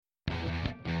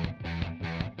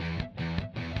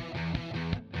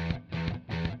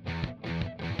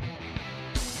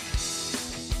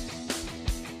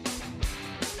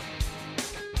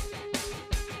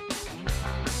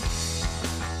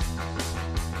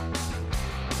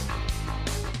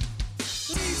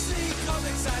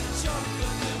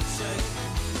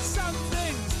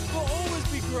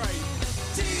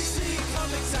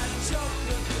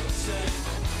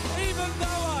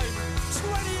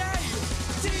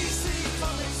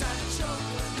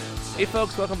Hey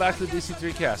folks, welcome back to the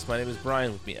DC3cast. My name is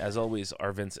Brian. With me, as always,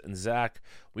 are Vince and Zach.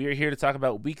 We are here to talk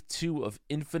about week 2 of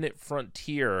Infinite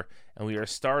Frontier, and we are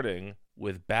starting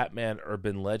with Batman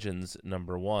Urban Legends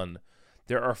number 1.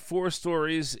 There are 4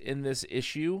 stories in this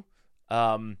issue.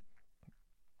 I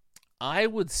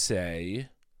would say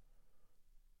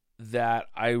that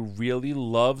I really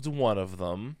loved one of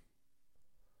them.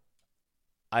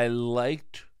 I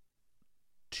liked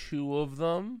 2 of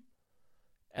them.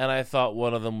 And I thought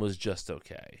one of them was just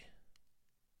okay.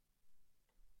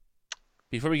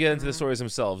 Before we get into the stories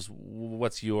themselves,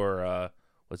 what's your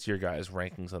guys'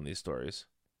 rankings on these stories?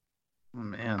 Oh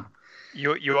man,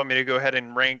 You want me to go ahead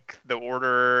and rank the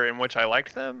order in which I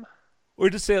liked them? Or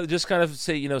just kind of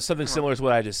say, something similar to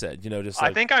what I just said. Just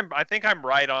like, I think I'm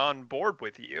right on board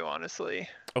with you, honestly.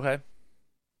 Okay.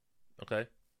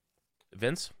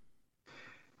 Vince?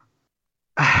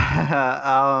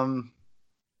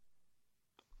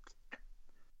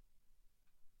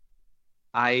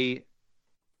 I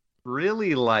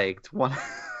really liked one.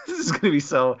 This is going to be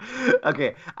so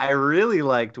okay. I really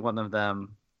liked one of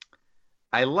them.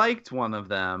 I liked one of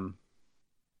them,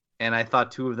 and I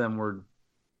thought 2 of them were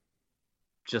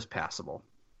just passable.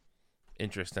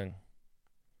 Interesting.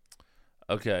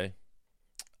 Okay.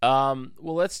 Well,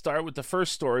 let's start with the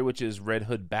first story, which is Red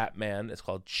Hood Batman. It's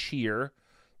called Cheer,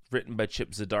 written by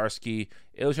Chip Zdarsky,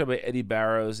 illustrated by Eddie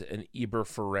Barrows and Eber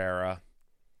Ferreira.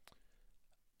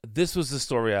 This was the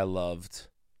story I loved.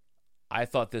 I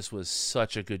thought this was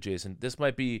such a good Jason. This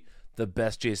might be the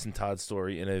best Jason Todd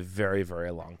story in a very, very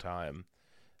long time.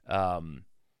 I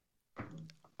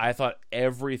thought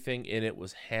everything in it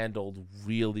was handled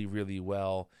really, really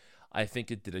well. I think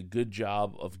it did a good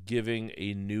job of giving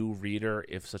a new reader,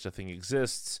 if such a thing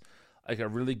exists, like a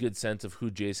really good sense of who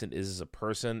Jason is as a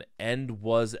person and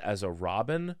was as a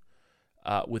Robin,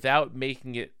 without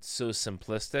making it so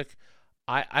simplistic.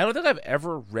 I don't think I've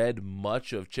ever read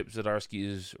much of Chip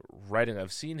Zdarsky's writing.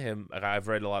 I've seen him. I've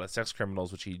read a lot of Sex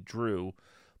Criminals, which he drew,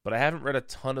 but I haven't read a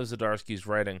ton of Zdarsky's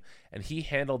writing, and he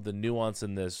handled the nuance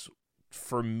in this,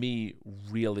 for me,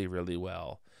 really, really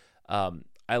well.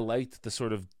 I liked the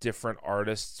sort of different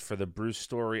artists for the Bruce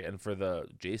story and for the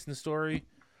Jason story,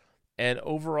 and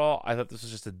overall, I thought this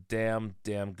was just a damn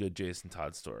good Jason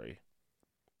Todd story.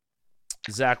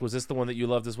 Zach, was this the one that you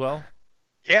loved as well?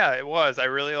 Yeah, it was. I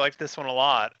really liked this one a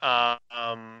lot.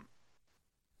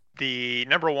 The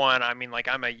number one, I mean, like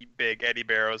I'm a big Eddie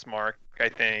Barrows mark, I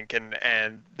think,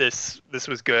 and this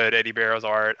was good, Eddie Barrows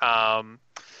art.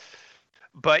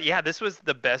 But yeah, this was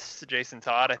the best Jason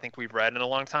Todd I think we've read in a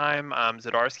long time.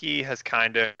 Zdarsky has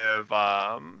kind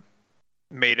of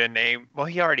made a name. Well,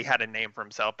 he already had a name for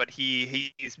himself, but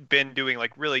he's been doing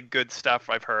like really good stuff.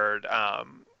 I've heard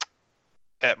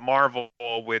at Marvel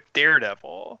with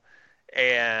Daredevil.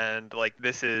 And like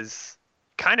this is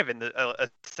kind of in a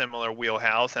similar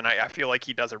wheelhouse, and I feel like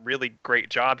he does a really great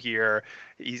job here.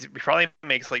 He probably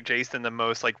makes like Jason the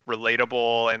most like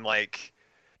relatable and like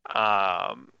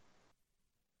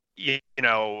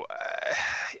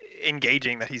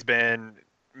engaging that he's been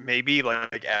maybe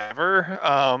like ever.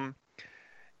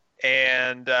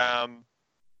 And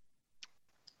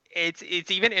it's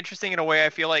even interesting in a way. I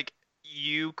feel like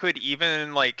you could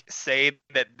even like say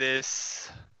that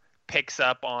this picks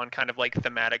up on kind of like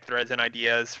thematic threads and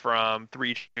ideas from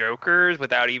Three Jokers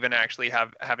without even actually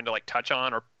having to like touch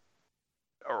on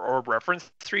or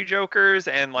reference Three Jokers.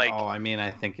 And like, I mean,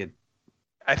 I think it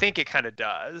kind of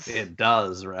does. It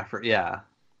does refer, yeah.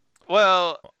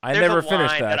 Well, I never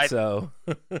finished that, so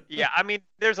yeah, I mean,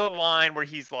 there's a line where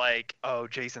he's like, "Oh,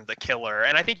 Jason's a killer,"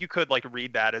 and I think you could like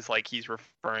read that as like he's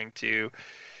referring to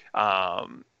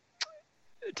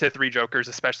Three Jokers,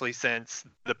 especially since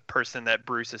the person that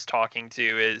Bruce is talking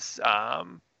to is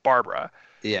Barbara.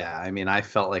 Yeah, I mean, I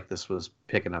felt like this was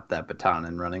picking up that baton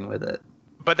and running with it.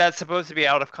 But that's supposed to be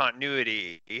out of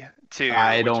continuity, too.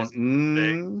 I don't.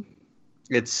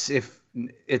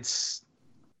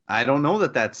 I don't know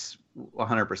that that's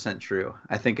 100% true.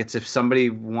 I think it's if somebody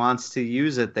wants to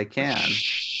use it, they can.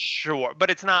 Sure,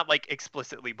 but it's not like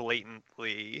explicitly,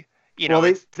 blatantly. Well,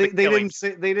 they didn't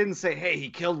say, "Hey, he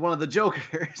killed one of the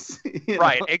Jokers."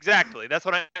 Right, exactly. That's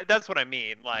what I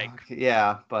mean. Like,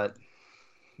 yeah, but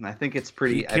I think it's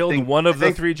pretty. He killed one of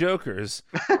the 3 Jokers.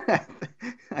 I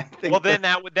think well, then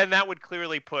that would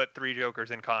clearly put 3 Jokers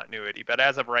in continuity. But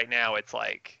as of right now, it's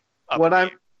like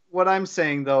what I'm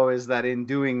saying though is that in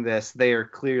doing this, they are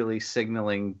clearly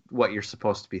signaling what you're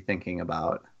supposed to be thinking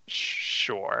about.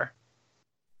 Sure.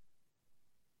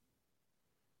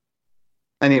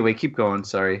 Anyway, keep going.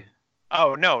 Sorry.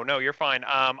 Oh, no, you're fine.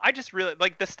 I just really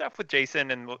like the stuff with Jason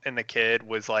and the kid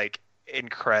was like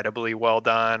incredibly well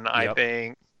done. Yep. I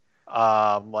think.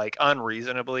 like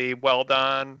unreasonably well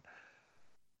done.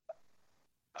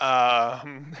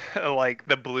 Like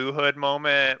the Blue Hood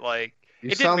moment, like You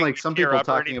it didn't sound make like me some tear people up or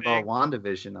talking about anything.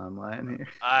 WandaVision online here.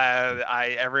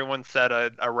 Everyone said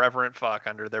a reverent fuck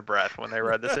under their breath when they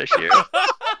read this issue.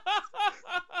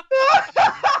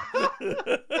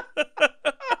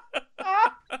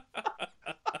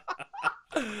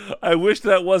 I wish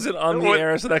that wasn't on the What-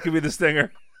 air so that could be the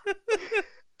stinger.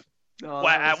 No, Well,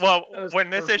 that was when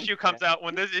this perfect. issue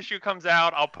comes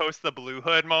out, I'll post the Blue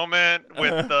Hood moment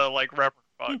with the like reverend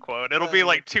fuck quote. It'll be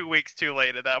like 2 weeks too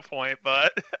late at that point,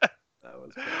 but That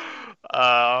was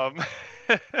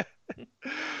perfect.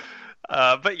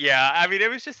 but yeah, I mean, it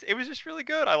was just really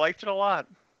good. I liked it a lot.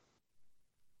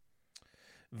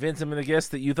 Vince, I'm going to guess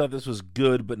that you thought this was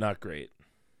good but not great.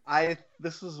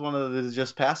 This was one of the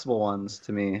just passable ones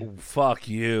to me. Oh, fuck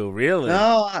you, really?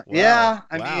 No, Wow. yeah.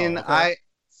 I Wow, mean, okay.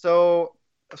 so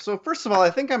first of all, I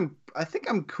think I'm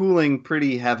cooling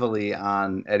pretty heavily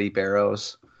on Eddie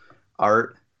Barrow's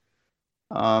art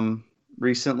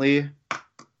recently.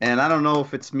 And I don't know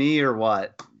if it's me or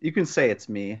what. You can say it's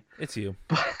me. It's you.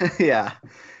 But, yeah.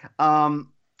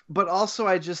 But also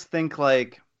I just think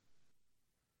like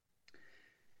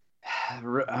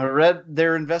I read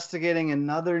they're investigating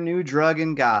another new drug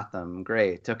in Gotham.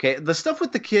 Great. Okay. The stuff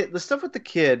with the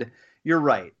kid, you're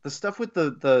right. The stuff with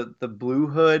the Blue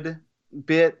Hood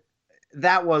bit,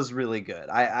 that was really good.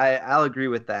 I'll agree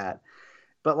with that.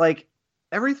 But like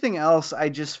everything else, I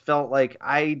just felt like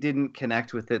I didn't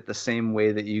connect with it the same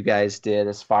way that you guys did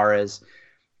as far as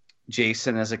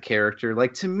Jason as a character.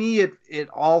 Like to me it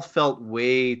all felt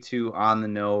way too on the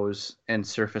nose and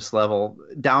surface level,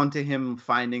 down to him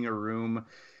finding a room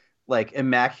like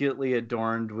immaculately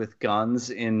adorned with guns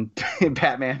in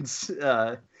Batman's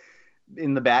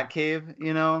in the Batcave,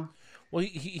 you know? Well,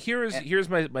 here's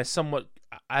my somewhat.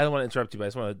 I don't want to interrupt you, but I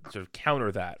just want to sort of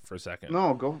counter that for a second.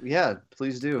 No, go. Yeah,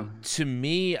 please do. To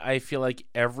me, I feel like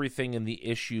everything in the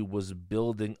issue was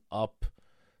building up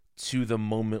to the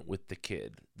moment with the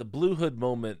kid. The Blue Hood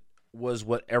moment was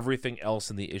what everything else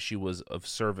in the issue was of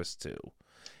service to.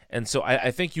 And so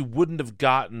I think you wouldn't have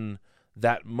gotten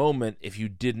that moment if you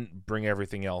didn't bring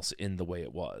everything else in the way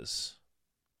it was.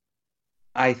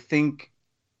 I think,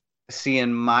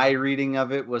 seeing my reading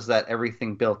of it was that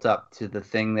everything built up to the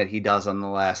thing that he does on the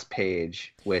last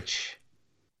page, which...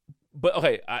 But,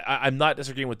 okay, I'm not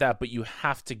disagreeing with that, but you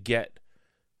have to get...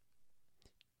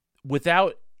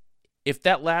 If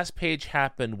that last page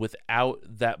happened without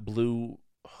that Blue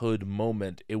Hood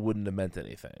moment, it wouldn't have meant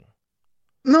anything.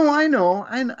 No, I know.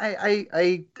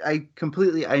 I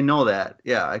completely, I know that.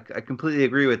 Yeah, I completely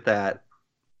agree with that.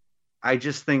 I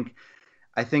think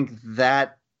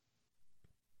that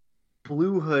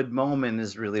Blue Hood moment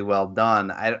is really well done.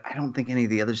 I don't think any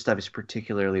of the other stuff is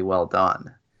particularly well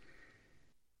done.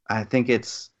 I think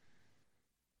it's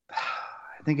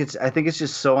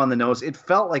just so on the nose. It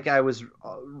felt like I was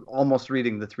almost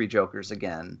reading the Three Jokers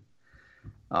again.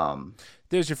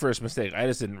 There's your first mistake. I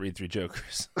just didn't read Three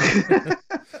Jokers.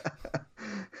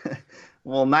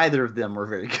 Well, neither of them were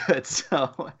very good.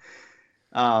 So,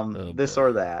 this boy.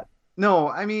 or that. No,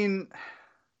 I mean,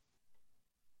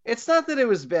 it's not that it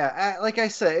was bad. Like I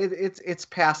said, it's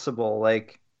passable.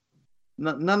 Like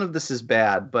none of this is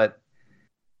bad, but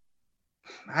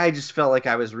I just felt like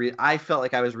I felt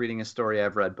like I was reading a story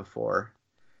I've read before,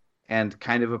 and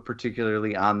kind of a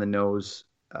particularly on the nose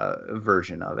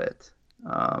version of it.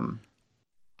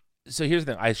 So here's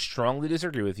the thing. I strongly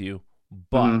disagree with you,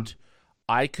 but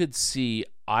I could see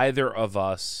either of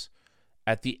us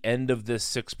at the end of this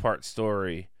 6-part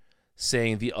story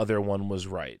saying the other one was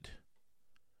right.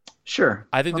 Sure.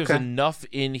 I think there's enough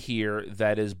in here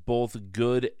that is both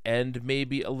good and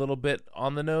maybe a little bit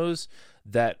on the nose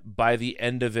that by the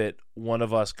end of it, one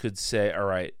of us could say, all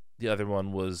right, the other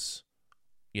one was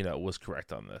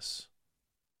correct on this.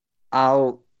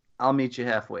 I'll meet you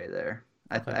halfway there.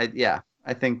 Okay.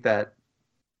 I think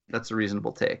that's a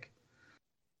reasonable take.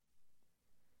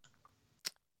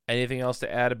 Anything else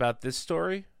to add about this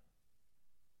story?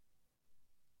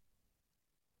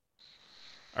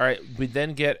 All right, we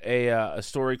then get a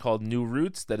story called New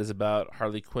Roots that is about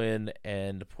Harley Quinn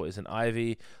and Poison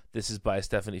Ivy. This is by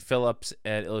Stephanie Phillips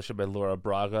and illustrated by Laura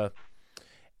Braga.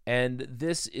 And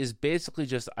this is basically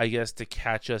just, I guess, to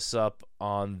catch us up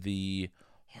on the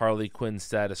Harley Quinn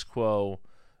status quo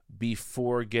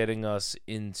before getting us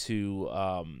into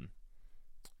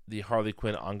the Harley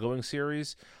Quinn ongoing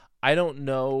series. I don't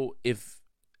know if...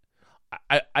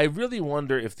 I really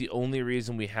wonder if the only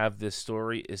reason we have this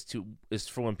story is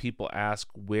for when people ask,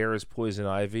 where is Poison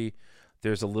Ivy?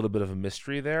 There's a little bit of a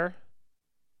mystery there.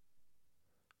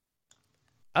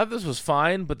 I thought this was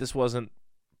fine, but this wasn't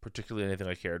particularly anything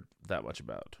I cared that much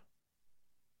about.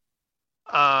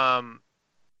 I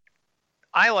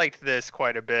liked this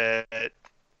quite a bit.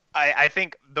 I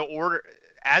think the order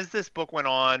as this book went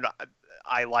on,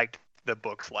 I liked the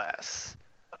books less.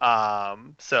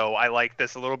 So I like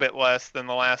this a little bit less than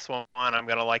the last one. I'm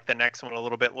gonna like the next one a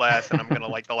little bit less, and I'm gonna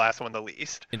like the last one the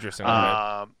least. Interesting.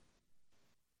 Okay.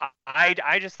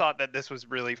 I just thought that this was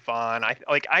really fun.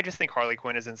 I just think Harley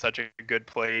Quinn is in such a good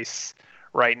place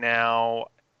right now,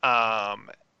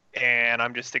 and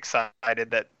I'm just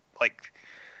excited that like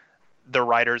the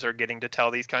writers are getting to tell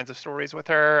these kinds of stories with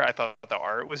her. I thought the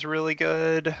art was really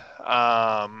good.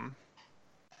 I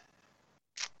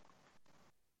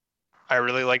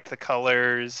really liked the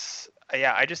colors.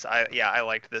 I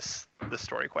liked this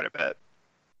story quite a bit.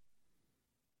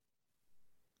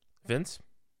 Vince?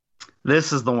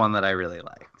 This is the one that I really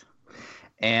liked.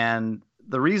 And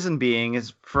the reason being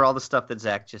is for all the stuff that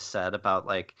Zach just said about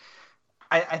like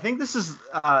I think this is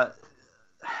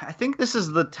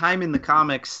the time in the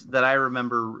comics that I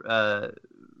remember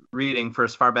reading for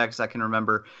as far back as I can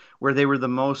remember where they were the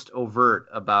most overt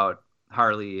about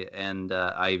Harley and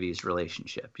Ivy's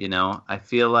relationship. You know, I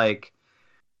feel like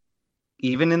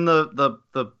even in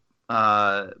the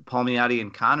Palmiotti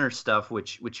and Connor stuff,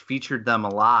 which featured them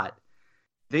a lot,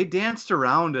 they danced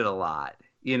around it a lot,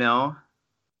 you know.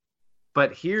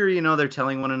 But here, you know, they're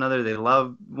telling one another they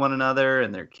love one another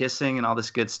and they're kissing and all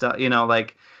this good stuff. You know,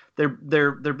 like they're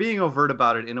being overt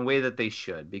about it in a way that they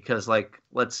should, because like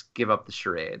let's give up the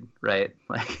charade, right?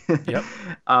 Like, yep.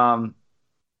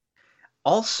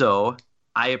 Also,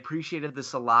 I appreciated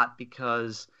this a lot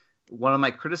because one of my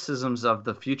criticisms of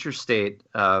the Future State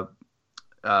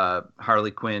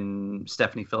Harley Quinn,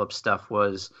 Stephanie Phillips stuff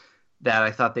was that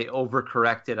I thought they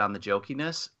overcorrected on the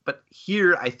jokiness. But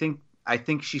here, I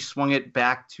think she swung it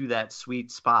back to that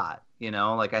sweet spot. You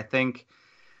know, like I think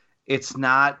it's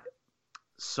not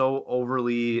so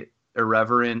overly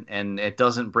irreverent and it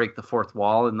doesn't break the fourth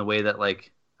wall in the way that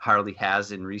like Harley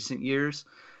has in recent years.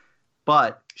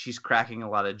 But she's cracking a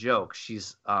lot of jokes.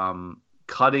 She's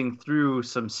cutting through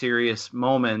some serious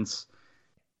moments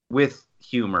with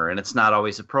humor, and it's not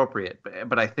always appropriate.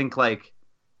 But I think like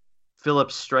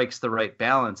Phillips strikes the right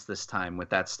balance this time with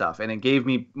that stuff, and it gave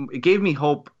me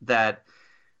hope that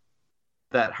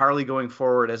Harley going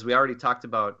forward, as we already talked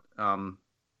about, I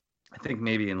think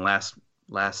maybe in last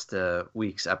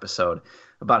week's episode,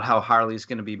 about how Harley's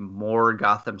going to be more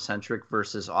Gotham-centric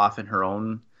versus off in her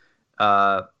own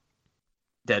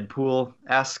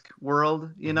Deadpool-esque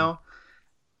world, you know?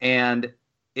 And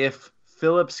if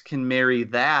Phillips can marry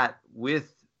that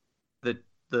with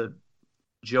the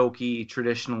jokey,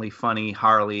 traditionally funny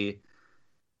Harley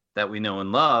that we know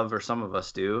and love, or some of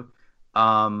us do,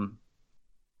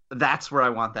 that's where I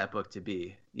want that book to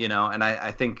be, you know? And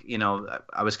I think, you know,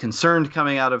 I was concerned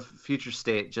coming out of Future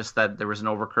State just that there was an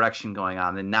overcorrection going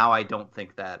on, and now I don't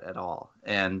think that at all.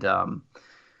 And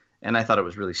I thought it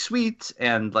was really sweet,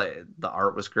 and like the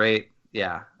art was great.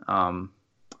 Yeah.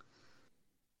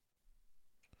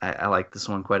 I like this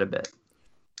one quite a bit.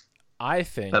 I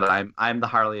think that I'm the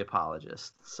Harley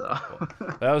apologist. So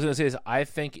what I was gonna say is I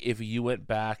think if you went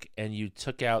back and you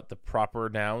took out the proper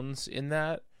nouns in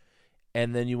that,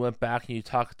 and then you went back and you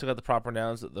took out the proper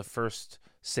nouns at the first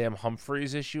Sam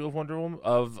Humphries issue of Wonder Woman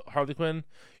of Harley Quinn,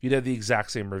 you'd have the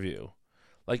exact same review.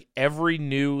 Like every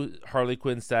new Harley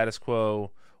Quinn status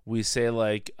quo, we say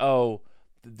like, oh,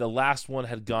 the last one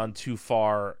had gone too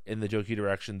far in the jokey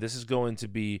direction. This is going to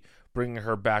be bringing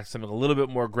her back to something a little bit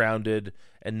more grounded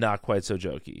and not quite so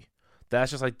jokey.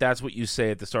 That's just like, that's what you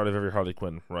say at the start of every Harley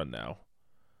Quinn run now.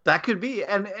 That could be,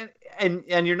 and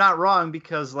you're not wrong,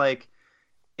 because like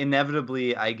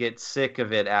inevitably I get sick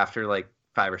of it after like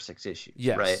 5 or 6 issues.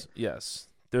 Yes, right? Yes.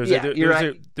 There's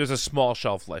a small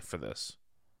shelf life for this.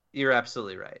 You're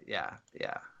absolutely right. Yeah.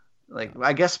 Like,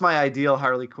 I guess my ideal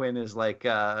Harley Quinn is like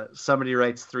somebody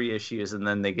writes 3 issues and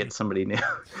then they get somebody new.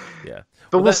 Yeah,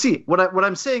 but we'll see. What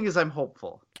I'm saying is I'm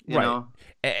hopeful. You know,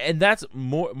 and that's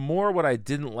more what I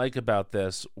didn't like about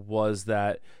this was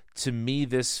that to me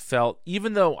this felt,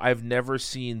 even though I've never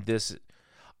seen this,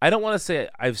 I don't want to say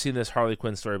I've seen this Harley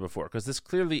Quinn story before, because this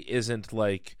clearly isn't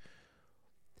like,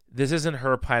 this isn't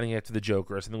her pining after the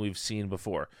Joker or something we've seen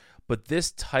before. But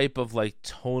this type of like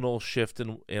tonal shift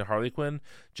in Harley Quinn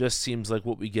just seems like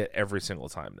what we get every single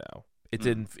time now. It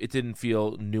didn't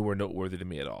feel new or noteworthy to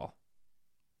me at all.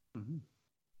 Mm-hmm.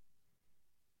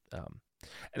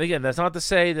 And again, that's not to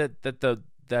say that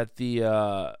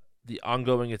the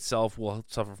ongoing itself will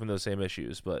suffer from those same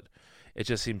issues, but it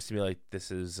just seems to me like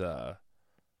this is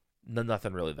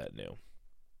nothing really that new.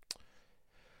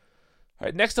 All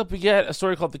right, next up we get a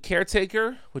story called The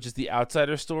Caretaker, which is the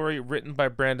Outsider story, written by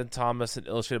Brandon Thomas and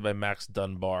illustrated by Max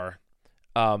Dunbar.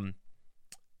 I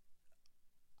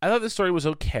thought this story was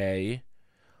okay.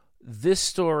 This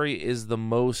story is the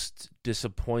most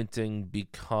disappointing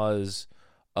because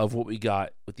of what we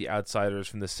got with The Outsiders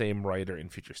from the same writer in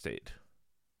Future State.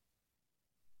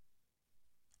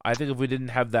 I think if we didn't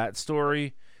have that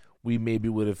story, we maybe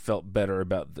would have felt better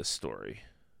about this story.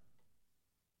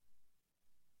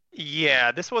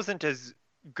 Yeah, this wasn't as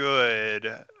good.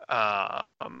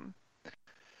 And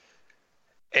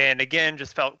again,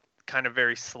 just felt kind of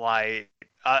very slight.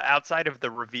 Outside of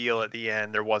the reveal at the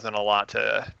end, there wasn't a lot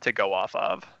to go off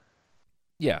of.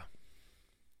 Yeah.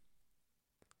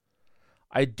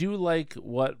 I do like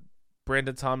what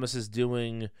Brandon Thomas is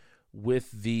doing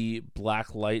with the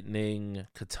Black Lightning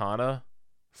Katana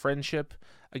friendship.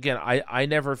 Again, I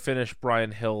never finished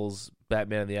Brian Hill's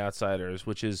Batman and the Outsiders,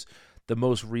 which is the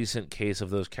most recent case of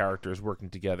those characters working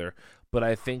together. But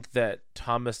I think that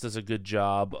Thomas does a good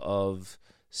job of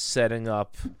setting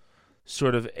up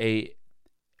sort of a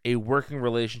working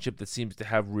relationship that seems to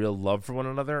have real love for one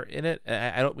another in it.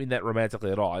 And I don't mean that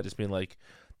romantically at all. I just mean like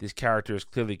these characters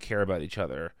clearly care about each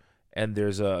other, and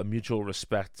there's a mutual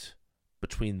respect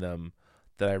between them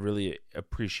that I really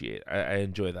appreciate. I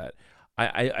enjoy that.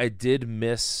 I did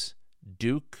miss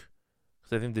Duke,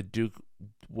 because I think that Duke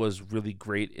was really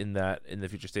great in the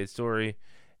Future State story.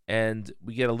 And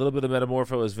we get a little bit of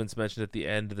Metamorpho, as Vince mentioned at the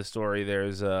end of the story.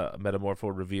 There's a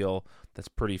Metamorpho reveal that's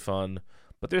pretty fun,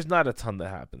 but there's not a ton that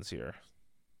happens here.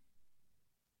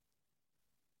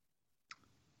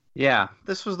 Yeah,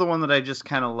 this was the one that I just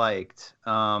kind of liked.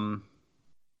 I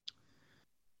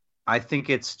think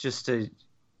it's just a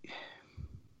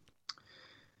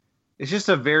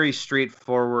very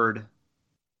straightforward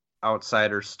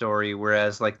outsider story,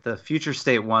 whereas like the Future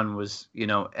State one was,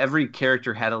 every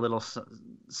character had a little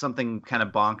something kind of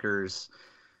bonkers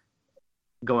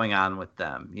going on with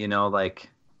them. Like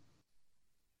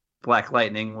Black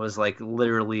Lightning was like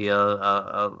literally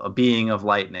a being of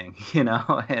lightning,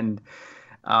 and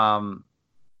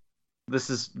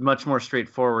this is much more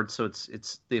straightforward, so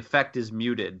it's the effect is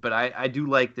muted. But I do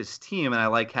like this team, and I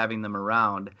like having them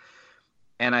around.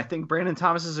 And I think Brandon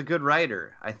Thomas is a good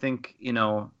writer. I think,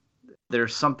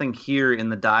 there's something here in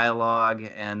the dialogue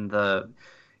and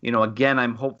again,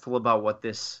 I'm hopeful about what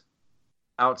this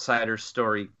outsider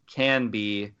story can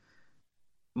be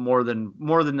more than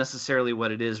necessarily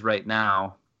what it is right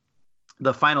now.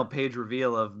 The final page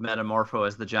reveal of Metamorpho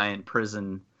as the giant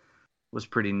prison was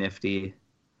pretty nifty.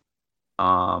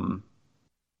 And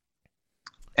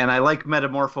I like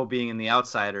Metamorpho being in the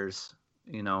Outsiders,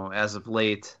 as of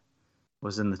late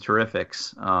was in the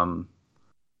Terrifics.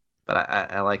 But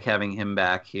I like having him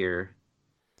back here.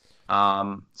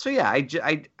 So yeah, I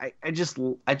just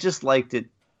liked it,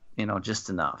 just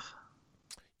enough.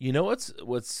 You know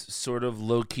what's sort of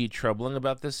low key troubling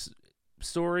about this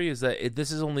story is that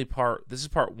this is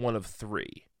part 1 of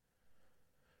 3.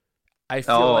 I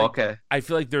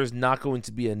feel like there's not going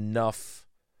to be enough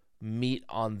meat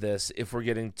on this if we're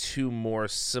getting 2 more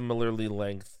similarly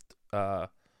lengthed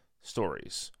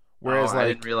stories. Whereas I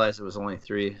didn't realize it was only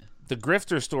 3. The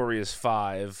Grifter story is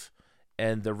 5,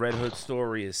 and the Red Hood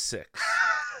story is 6.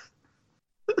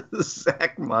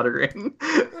 Zach muttering.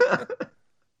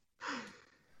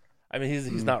 I mean,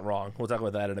 he's not wrong. We'll talk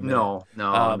about that in a minute.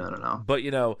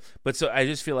 No. But so I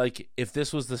just feel like if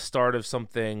this was the start of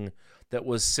something that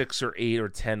was 6 or 8 or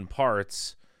 10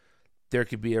 parts, there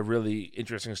could be a really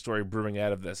interesting story brewing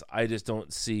out of this. I just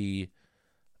don't see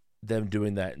them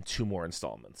doing that in 2 more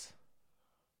installments.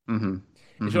 Mm-hmm.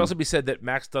 It should also be said that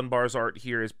Max Dunbar's art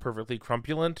here is perfectly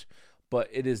crumpulent, but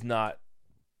it is not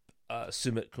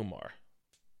Sumit Kumar.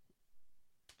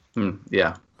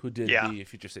 Yeah. Who did the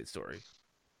Future State story.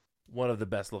 One of the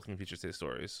best looking Future State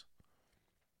stories.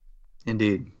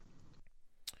 Indeed.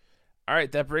 All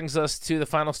right, that brings us to the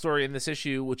final story in this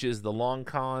issue, which is The Long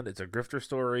Con. It's a grifter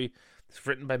story. It's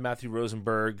written by Matthew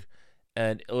Rosenberg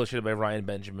and illustrated by Ryan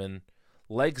Benjamin.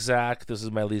 Like Zach, this is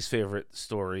my least favorite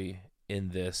story in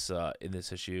this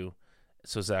issue.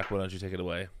 So Zach, why don't you take it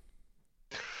away?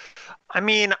 I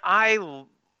mean, I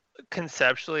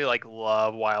conceptually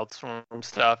love Wildstorm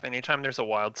stuff. Anytime there's a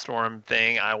Wildstorm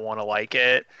thing, I want to like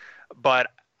it.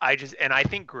 But I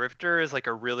think Grifter is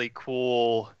a really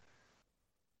cool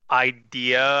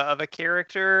idea of a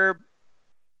character,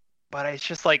 but it's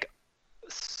just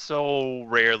so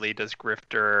rarely does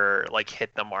Grifter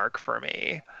hit the mark for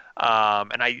me.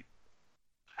 And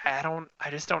I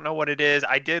just don't know what it is.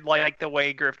 I did like the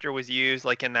way Grifter was used,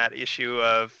 like in that issue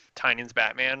of Tynion's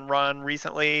Batman run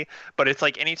recently. But it's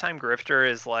like anytime Grifter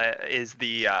is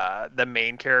the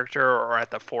main character or at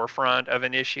the forefront of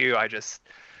an issue, I just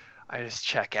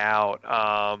check out.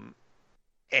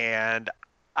 And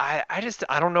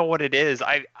I don't know what it is.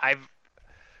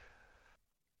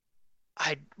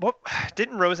 What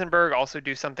didn't Rosenberg also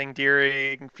do something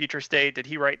during Future State? Did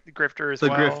he write the Grifter as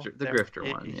well? The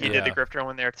Grifter one. He did the Grifter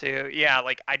one there too. Yeah,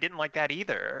 like I didn't like that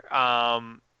either.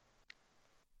 Well,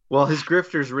 his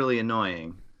Grifter's really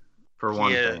annoying, for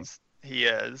one thing. He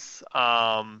is.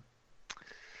 Yeah,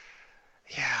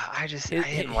 I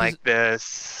didn't like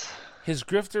this. His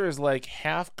Grifter is like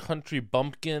half country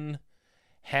bumpkin,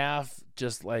 half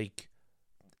just like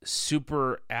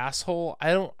super asshole.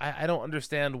 I don't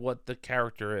understand what the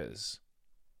character is.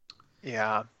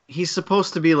 Yeah. He's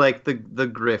supposed to be like the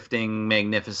grifting,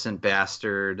 magnificent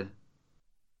bastard.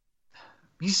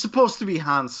 He's supposed to be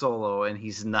Han Solo, and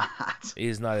he's not.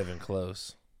 He's not even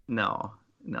close. No.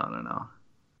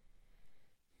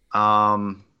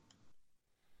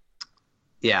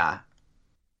 Yeah.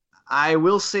 I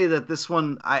will say that this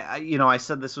one, I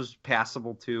said this was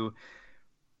passable too.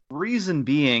 Reason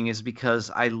being is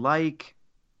because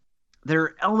there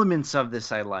are elements of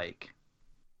this I like.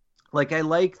 Like, I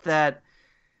like that,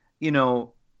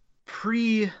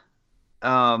 pre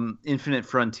Infinite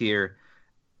Frontier,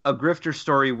 a Grifter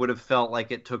story would have felt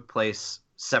like it took place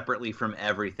separately from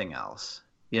everything else,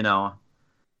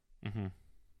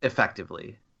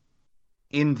 effectively.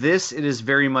 In this, it is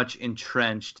very much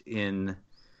entrenched in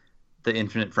the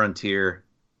Infinite Frontier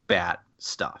Bat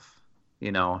stuff,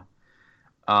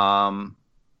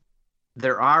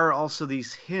 There are also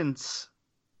these hints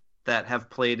that have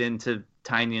played into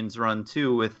Tynion's run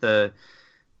too, with the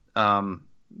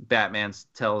Batman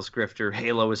tells Grifter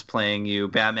Halo is playing you.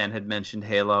 Batman had mentioned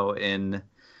Halo in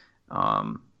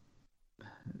one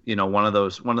of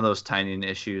those Tynion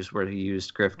issues where he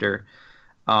used Grifter.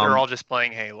 They're all just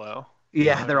playing Halo.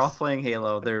 Yeah, they're all playing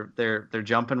Halo. They're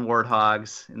jumping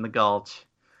warthogs in the Gulch.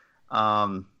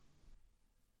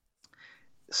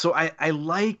 So I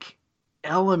like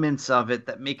elements of it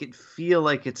that make it feel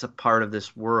like it's a part of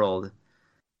this world.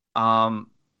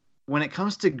 When it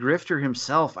comes to Grifter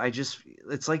himself,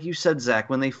 it's like you said, Zach,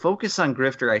 when they focus on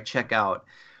Grifter, I check out.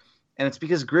 And it's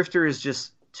because Grifter is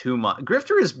just too much.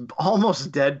 Grifter is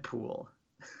almost Deadpool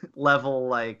level,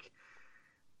 like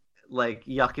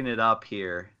yucking it up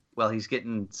here while he's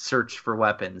getting searched for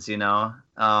weapons,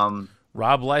 Rob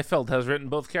Liefeld has written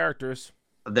both characters.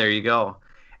 There you go.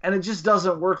 And it just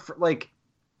doesn't work for, like,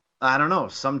 I don't know.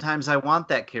 Sometimes I want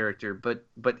that character, but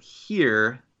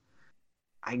here,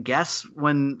 I guess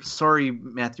sorry,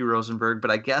 Matthew Rosenberg, but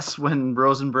I guess when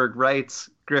Rosenberg writes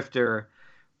Grifter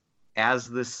as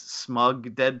this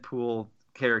smug Deadpool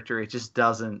character, it just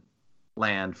doesn't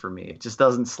land for me. It just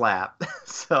doesn't slap.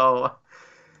 So,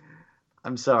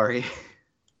 I'm sorry.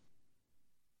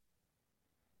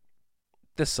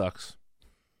 This sucks.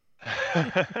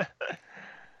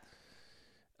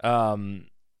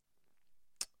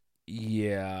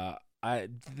 Yeah,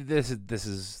 this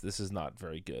is not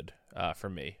very good for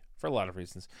me for a lot of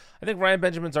reasons. I think Ryan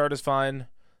Benjamin's art is fine.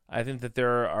 I think that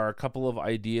there are a couple of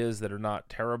ideas that are not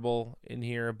terrible in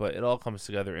here, but it all comes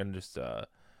together in just an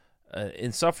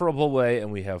insufferable way,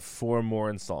 and we have 4 more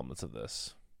installments of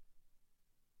this.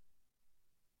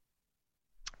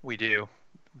 We do.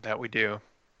 That we do.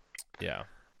 Yeah.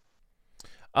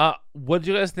 What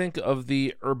do you guys think of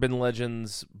the Urban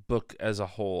Legends book as a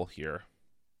whole here?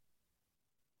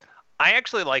 I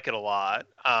actually like it a lot,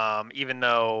 even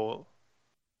though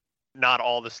not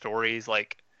all the stories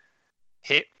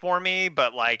hit for me,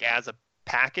 but as a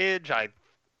package, I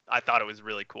thought it was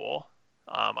really cool.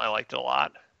 I liked it a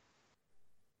lot.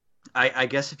 I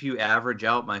guess if you average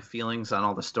out my feelings on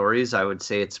all the stories, I would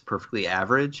say it's perfectly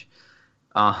average.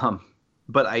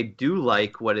 But I do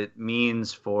like what it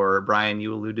means for, Brian,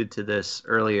 you alluded to this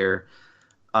earlier.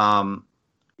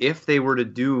 If they were to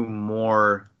do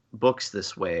more books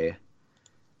this way,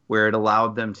 where it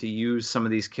allowed them to use some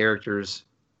of these characters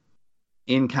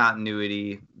in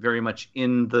continuity, very much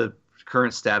in the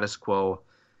current status quo,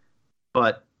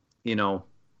 but,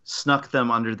 snuck them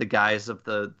under the guise of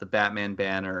the Batman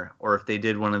banner, or if they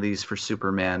did one of these for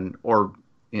Superman, or,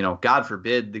 God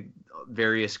forbid, the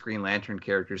various Green Lantern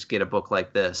characters get a book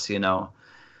like this,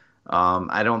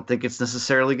 I don't think it's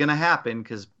necessarily going to happen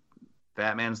because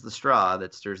Batman's the straw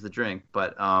that stirs the drink,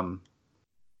 but,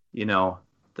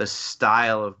 the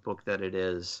style of book that it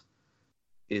is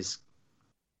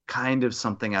kind of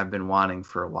something I've been wanting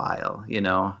for a while,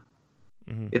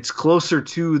 It's closer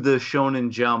to the Shonen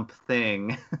Jump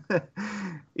thing.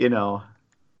 You know,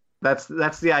 that's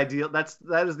the ideal.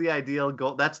 That is the ideal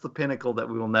goal. That's the pinnacle that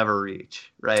we will never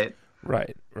reach, right?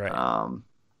 Right.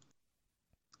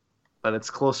 But it's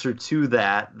closer to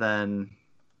that than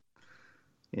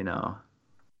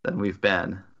we've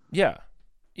been. Yeah.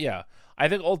 I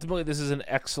think ultimately this is an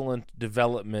excellent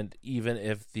development, even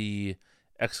if the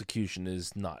execution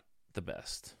is not the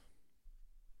best.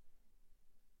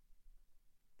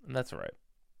 And that's all right.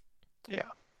 Yeah.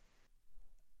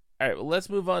 All right, well, let's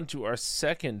move on to our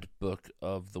second book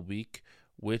of the week,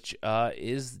 which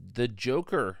is The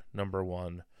Joker,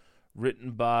 #1,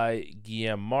 written by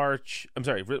Guillaume March. I'm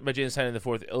sorry, written by James Tynion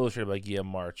IV, illustrated by Guillaume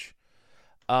March.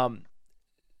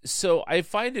 So I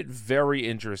find it very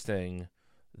interesting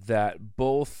that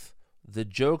both the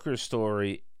Joker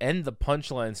story and the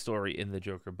Punchline story in the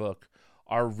Joker book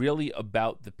are really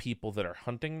about the people that are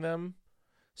hunting them.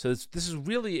 So this is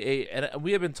really and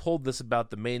we have been told this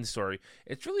about the main story,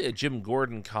 it's really a Jim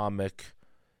Gordon comic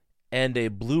and a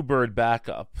Bluebird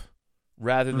backup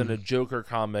rather than a Joker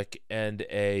comic and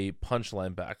a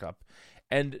Punchline backup.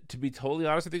 And to be totally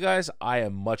honest with you guys, I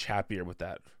am much happier with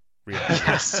that. Really.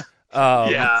 Yes.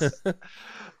 Yeah.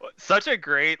 Such a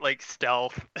great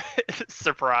stealth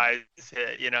surprise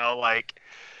hit,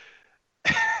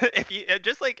 if you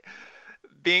just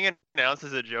being announced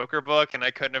as a Joker book, and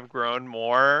I couldn't have grown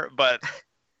more, but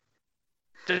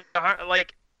this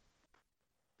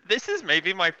is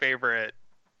maybe my favorite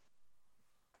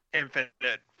Infinite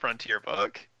Frontier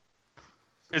book.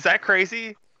 Is that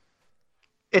crazy?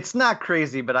 It's not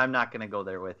crazy, but I'm not going to go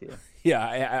there with you.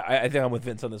 Yeah, I think I'm with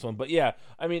Vince on this one. But yeah,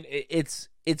 I mean, it's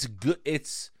good.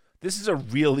 This is a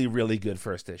really, really good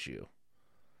first issue.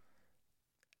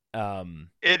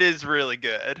 It is really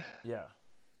good. Yeah.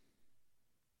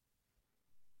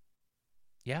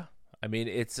 Yeah. I mean,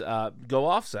 it's go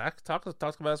off, Zach. Talk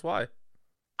about us why.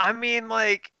 I mean,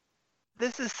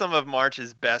 this is some of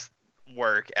March's best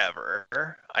work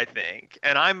ever, I think.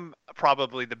 And I'm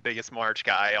probably the biggest March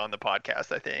guy on the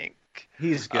podcast, I think.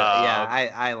 He's good. Yeah,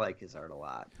 I like his art a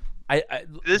lot. I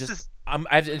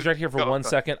have to interrupt here for 1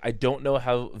 second. I don't know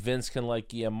how Vince can like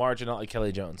Guillaume March and not like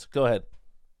Kelly Jones. Go ahead.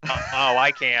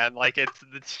 I can.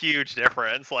 It's huge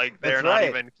difference. They're not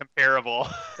even comparable.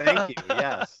 Thank you.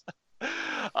 Yes.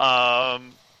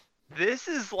 This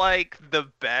is the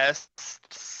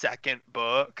best second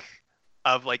book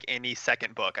of any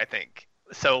second book, I think.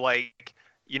 So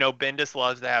Bendis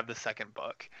loves to have the second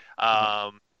book.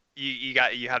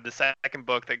 You have the second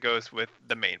book that goes with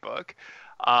the main book.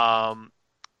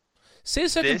 Say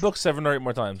second book 7 or 8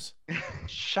 more times.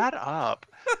 Shut up.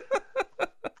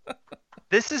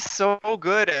 This is so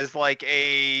good as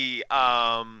a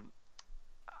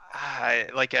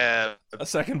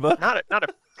second book. Not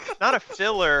a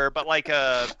filler, but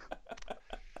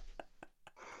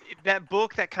that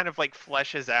book that kind of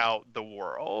fleshes out the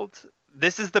world.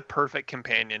 This is the perfect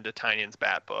companion to Tynion's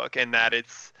Bat Book, in that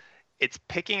it's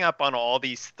picking up on all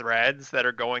these threads that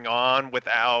are going on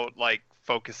without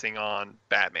focusing on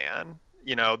Batman.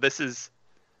 This is,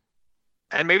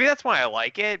 and maybe that's why I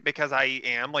like it, because I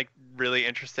am really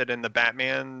interested in the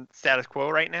Batman status quo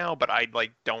right now, but I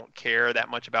don't care that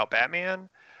much about Batman.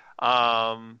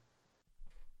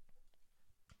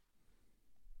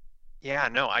 Yeah,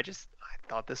 no, I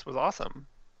thought this was awesome.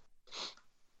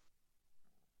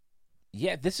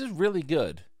 Yeah, this is really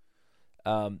good.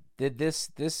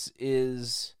 This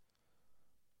is.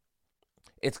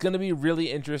 It's going to be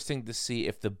really interesting to see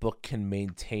if the book can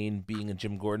maintain being a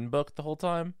Jim Gordon book the whole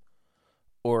time,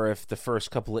 or if the first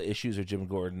couple of issues are Jim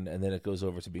Gordon and then it goes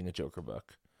over to being a Joker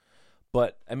book.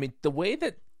 But I mean, the way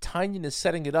that Tynion is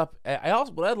setting it up,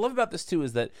 what I love about this too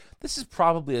is that this is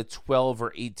probably a 12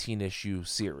 or 18 issue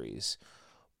series,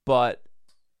 but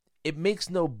it makes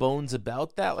no bones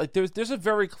about that. There's a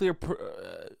very clear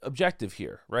objective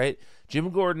here, right?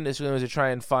 Jim Gordon is going to try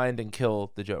and find and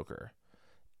kill the Joker,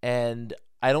 and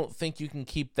I don't think you can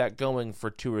keep that going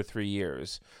for 2 or 3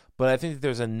 years. But I think that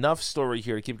there's enough story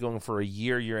here to keep going for a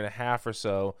year and a half or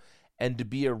so, and to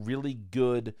be a really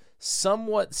good,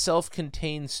 somewhat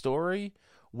self-contained story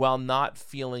while not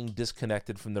feeling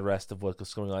disconnected from the rest of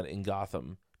what's going on in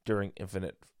Gotham during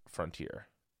Infinite Frontier.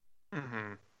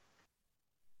 Mm-hmm.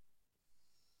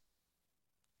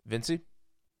 Vincey?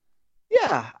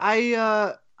 Yeah,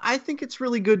 I think it's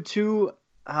really good too.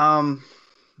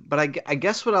 But I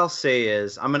guess what I'll say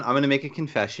is I'm gonna make a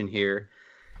confession here.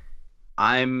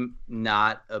 I'm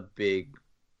not a big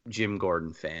Jim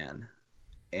Gordon fan,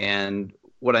 and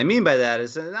what I mean by that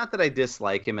is not that I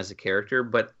dislike him as a character,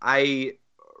 but I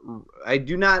I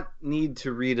do not need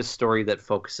to read a story that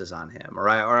focuses on him,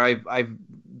 I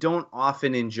don't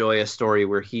often enjoy a story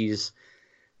where he's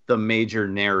the major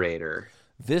narrator.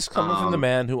 This coming from the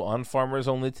man who on Farmers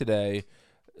Only today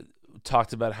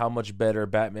talked about how much better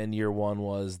Batman Year One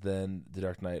was than The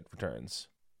Dark Knight Returns.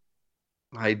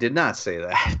 I did not say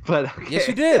that, but okay. Yes,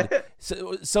 you did.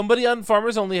 So, somebody on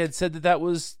Farmers Only had said that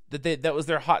was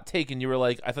their hot take, and you were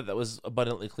like, I thought that was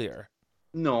abundantly clear.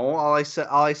 No, all I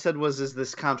said was, is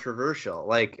this controversial?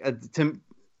 Like,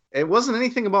 it wasn't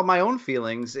anything about my own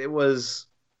feelings. It was.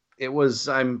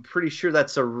 I'm pretty sure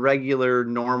that's a regular,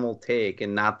 normal take,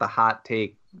 and not the hot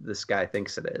take this guy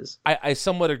thinks it is. I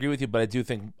somewhat agree with you, but I do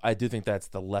think that's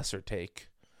the lesser take.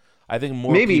 I think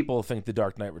more Maybe people think The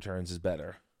Dark Knight Returns is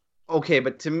better. Okay,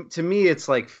 but to me, it's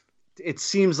like, it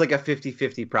seems like a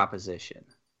 50-50 proposition.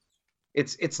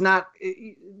 It's not,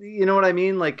 you know what I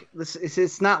mean? Like this,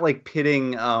 it's not like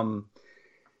pitting.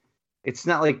 It's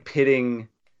not like pitting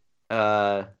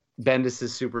Bendis'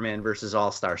 Superman versus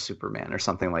All-Star Superman or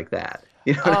something like that.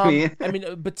 You know what I mean? I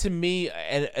mean, but to me,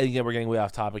 and again, we're getting way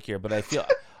off topic here, but I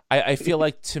feel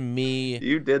like to me,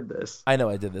 you did this. I know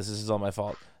I did this. This is all my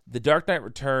fault. The Dark Knight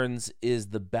Returns is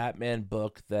the Batman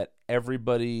book that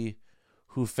everybody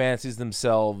who fancies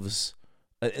themselves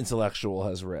an intellectual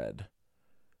has read.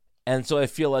 And so I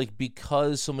feel like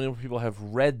because so many people have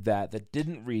read that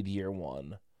didn't read Year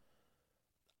One,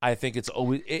 I think it's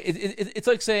always it's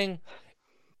like saying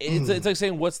it's like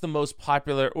saying what's the most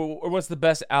popular or what's the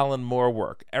best Alan Moore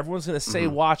work. Everyone's going to say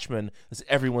Watchmen because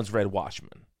everyone's read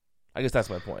Watchmen. I guess that's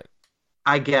my point.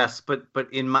 I guess, but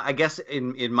in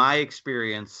my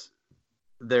experience,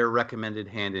 they're recommended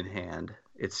hand in hand.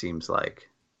 It seems like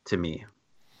to me.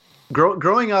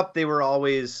 Growing up, they were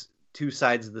always two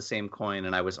sides of the same coin,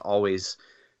 and I was always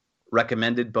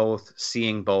recommended both,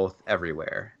 seeing both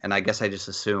everywhere. And I guess I just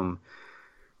assume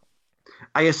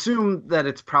that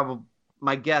it's probably,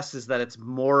 my guess is that it's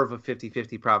more of a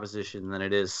 50-50 proposition than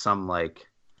it is some like.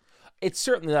 It's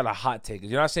certainly not a hot take.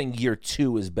 You're not saying Year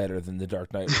Two is better than The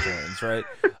Dark Knight Returns, right?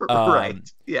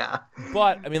 Right. Yeah.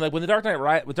 But I mean, like when The Dark Knight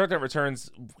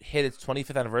Returns hit its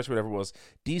 25th anniversary, whatever it was,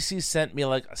 DC sent me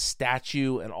like a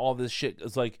statue and all this shit.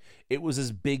 It's like it was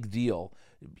this big deal.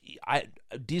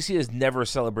 DC has never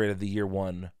celebrated the Year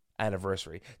One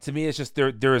anniversary. To me, it's just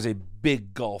there is a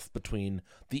big gulf between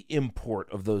the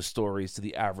import of those stories to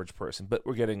the average person. But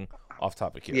we're getting off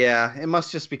topic here. Yeah, it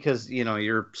must just because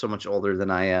you're so much older than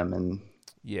I am, and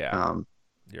you're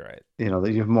right. You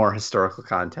have more historical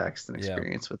context and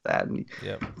experience with that, and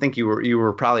I think you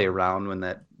were probably around when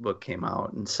that book came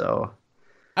out, and so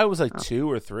I was like 2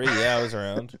 or 3. Yeah, I was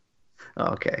around.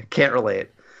 Okay, can't relate.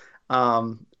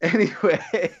 Anyway,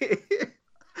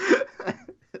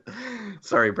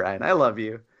 sorry, Brian. I love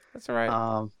you. That's all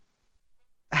right.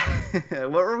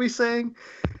 What were we saying?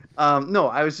 No,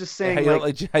 I was just saying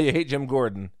how you hate Jim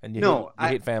Gordon and you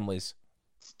hate families.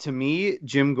 To me,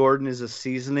 Jim Gordon is a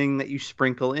seasoning that you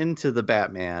sprinkle into the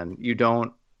Batman.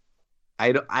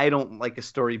 I don't like a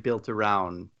story built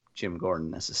around Jim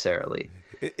Gordon necessarily.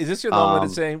 Is this your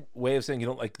long-winded way of saying you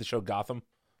don't like the show Gotham?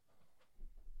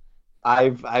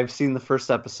 I've seen the first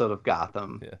episode of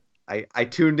Gotham. Yeah. I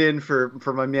tuned in for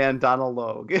my man Donald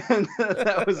Logue. And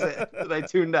that was it. And I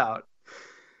tuned out.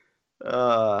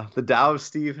 The Tao of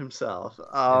Steve himself.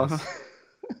 Yes.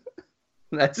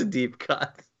 That's a deep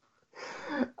cut.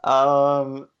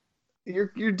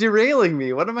 You're derailing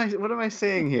me. What am I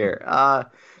saying here?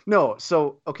 No.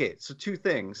 So two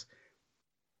things.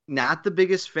 Not the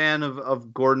biggest fan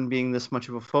of Gordon being this much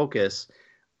of a focus.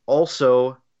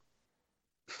 Also,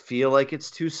 feel like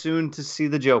it's too soon to see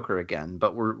the Joker again.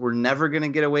 But we're never gonna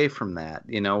get away from that.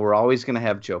 We're always gonna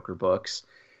have Joker books.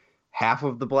 Half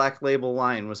of the Black Label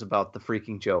line was about the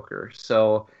freaking Joker.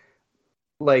 So,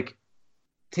 like,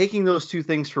 taking those two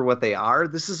things for what they are,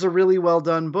 this is a really well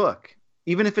done book.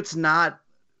 Even if it's not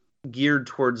geared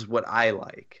towards what I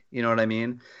like. You know what I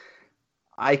mean?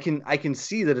 I can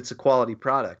see that it's a quality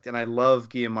product, and I love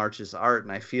Guillaume March's art,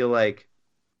 and I feel like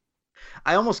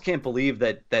I almost can't believe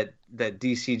that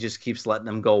DC just keeps letting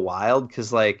them go wild,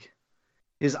 because like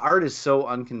his art is so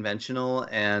unconventional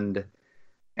and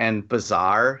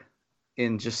bizarre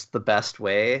in just the best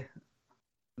way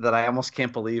that I almost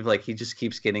can't believe like he just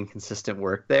keeps getting consistent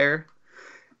work there.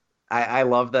 I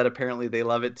love that apparently they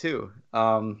love it too.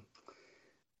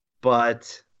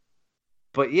 But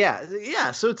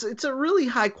yeah, so it's a really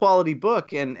high quality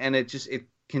book, and it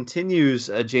continues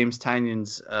James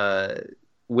Tynion's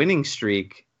winning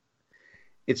streak.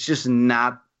 It's just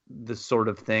not the sort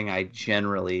of thing I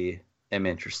generally am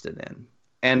interested in.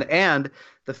 And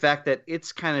the fact that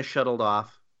it's kind of shuttled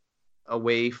off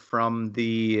away from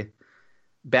the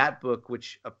Bat book,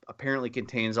 which apparently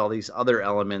contains all these other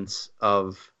elements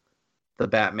of the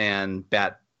Batman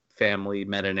Bat family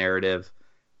meta narrative,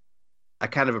 I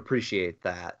kind of appreciate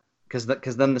that, because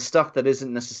then the stuff that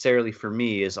isn't necessarily for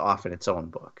me is often its own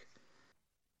book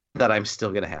that I'm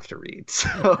still gonna have to read.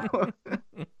 So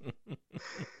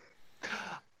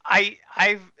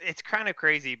it's kind of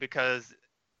crazy because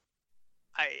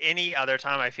any other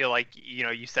time I feel like, you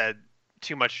know, you said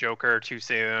too much Joker too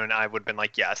soon, I would have been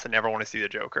like, yes, I never want to see the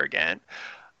Joker again.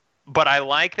 But I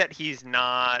like that he's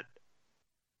not.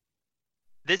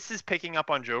 This is picking up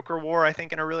on Joker War, I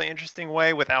think, in a really interesting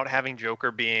way without having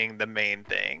Joker being the main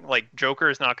thing. Like, Joker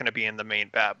is not going to be in the main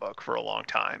Bat book for a long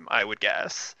time, I would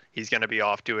guess. He's going to be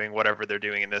off doing whatever they're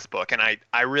doing in this book, and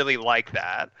I really like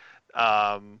that.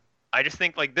 I just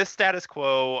think, like, this status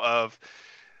quo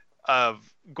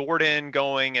of Gordon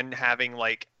going and having,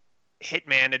 like,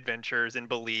 hitman adventures in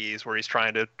Belize where he's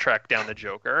trying to track down the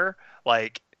Joker,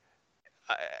 like,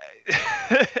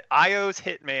 Io's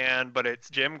hitman, but it's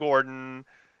Jim Gordon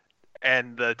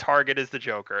and the target is the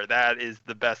Joker. That is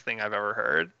the best thing I've ever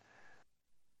heard.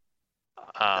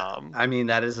 I mean,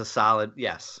 that is a solid,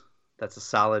 yes, that's a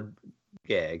solid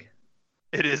gag.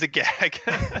 It is a gag.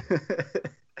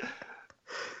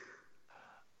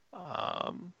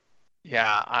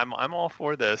 Yeah, I'm all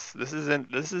for this. This is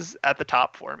at the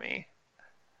top for me.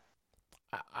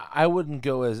 I wouldn't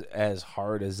go as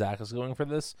hard as Zach is going for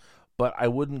this, but I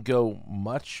wouldn't go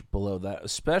much below that,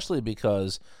 especially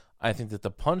because I think that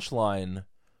the Punchline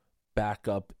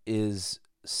backup is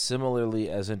similarly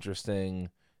as interesting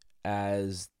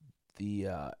as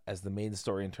the main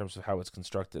story in terms of how it's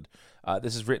constructed.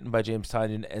 This is written by James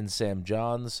Tynion and Sam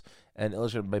Johns and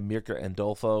illustrated by Mirka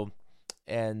Andolfo.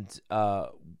 And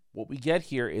what we get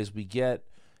here is we get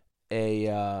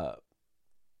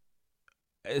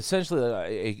essentially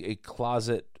a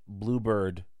closet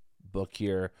Bluebird book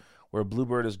here, where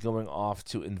Bluebird is going off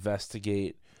to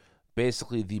investigate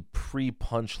basically the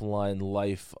pre-Punchline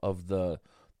life of the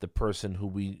person who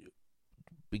we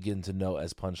begin to know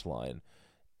as Punchline.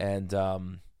 And I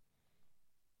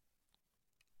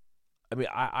mean,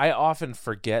 I often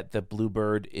forget that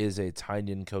Bluebird is a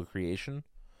Tynion co-creation,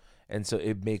 and so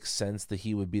it makes sense that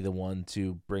he would be the one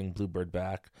to bring Bluebird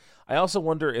back. I also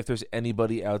wonder if there's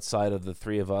anybody outside of the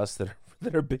three of us that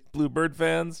are big Bluebird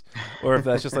fans, or if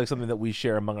that's just like something that we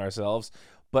share among ourselves.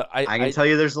 But I can tell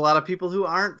you there's a lot of people who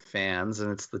aren't fans,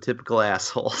 and it's the typical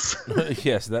assholes.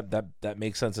 Yes, that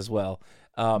makes sense as well.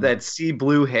 That see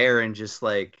blue hair and just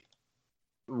like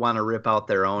want to rip out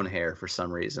their own hair for some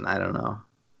reason. I don't know.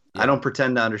 Yeah. I don't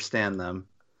pretend to understand them.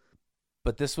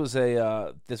 But this was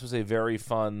a very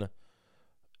fun,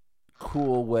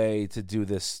 cool way to do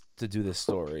this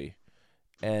story,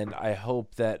 and I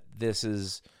hope that this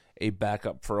is a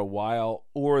backup for a while,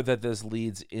 or that this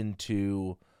leads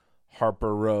into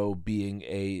Harper Row being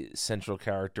a central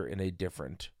character in a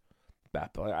different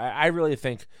Batbook. I really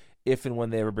think if and when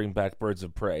they ever bring back Birds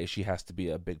of Prey, she has to be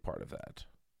a big part of that.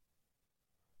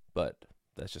 But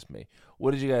that's just me.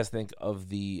 What did you guys think of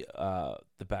the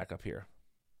backup here?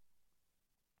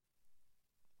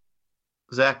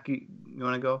 Zach, you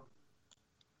want to go?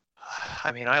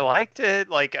 I mean, I liked it.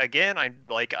 Like, again, I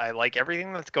like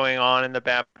everything that's going on in the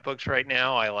Bat books right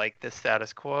now. I like the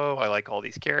status quo. I like all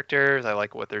these characters. I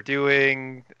like what they're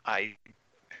doing.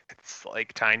 It's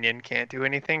like Tynion can't do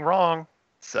anything wrong,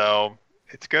 so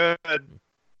it's good.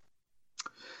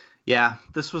 Yeah,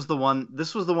 this was the one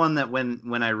that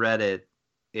when I read it,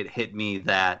 it hit me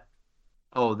that,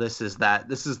 oh, this is that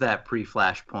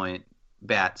pre-Flashpoint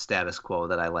Bat status quo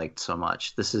that I liked so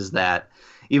much. This is that,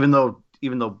 even though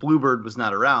Bluebird was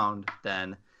not around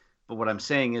then, but what I'm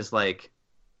saying is, like,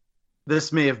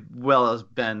 this may have well as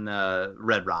been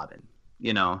Red Robin,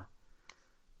 you know.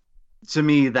 To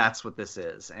me, that's what this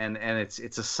is, and it's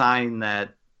a sign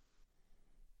that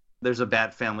there's a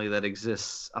Bat family that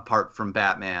exists apart from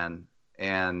Batman,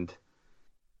 and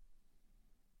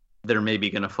they're maybe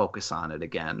going to focus on it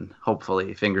again.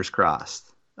 Hopefully, fingers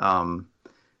crossed.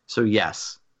 So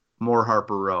yes, more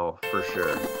Harper Row for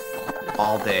sure,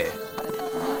 all day.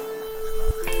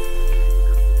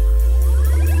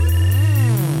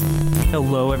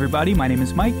 Hello, everybody. My name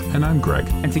is Mike. And I'm Greg.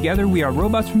 And together we are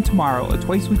Robots from Tomorrow, a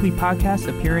twice-weekly podcast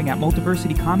appearing at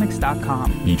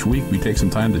multiversitycomics.com. Each week, we take some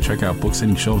time to check out books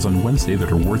hitting shelves on Wednesday that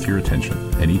are worth your attention.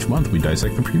 And each month, we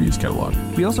dissect the previews catalog.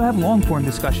 We also have long-form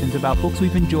discussions about books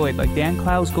we've enjoyed, like Dan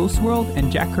Clow's Ghost World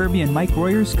and Jack Kirby and Mike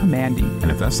Royer's Commanding.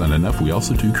 And if that's not enough, we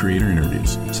also do creator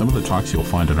interviews. Some of the talks you'll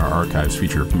find in our archives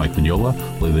feature Mike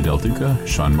Mignola, Leila Del Duca,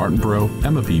 Sean Martinborough,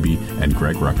 Emma Beebe, and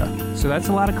Greg Rucka. So that's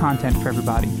a lot of content for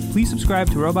everybody. Please subscribe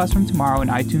subscribe to Robots from Tomorrow in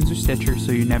iTunes or Stitcher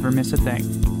so you never miss a thing.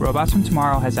 Robots from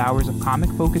Tomorrow has hours of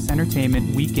comic-focused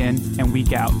entertainment week in and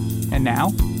week out. And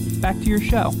now, back to your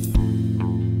show.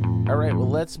 All right, well,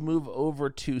 let's move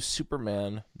over to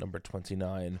Superman, number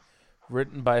 29,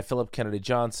 written by Philip Kennedy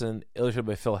Johnson, illustrated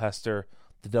by Phil Hester,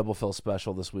 the Double Phil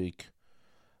special this week.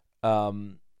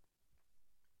 So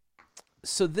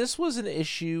this was an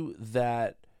issue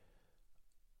that...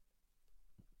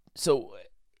 So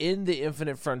in the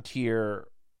Infinite Frontier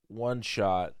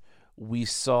one-shot, we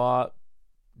saw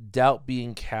doubt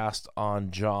being cast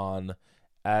on John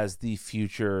as the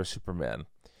future Superman.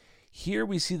 Here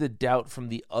we see the doubt from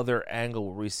the other angle,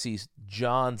 where we see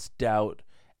John's doubt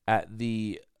at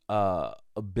the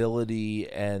ability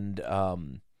and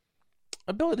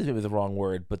ability is maybe the wrong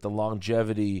word, but the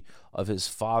longevity of his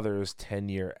father's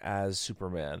tenure as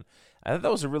Superman. I thought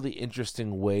that was a really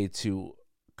interesting way to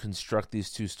construct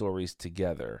these two stories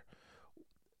together.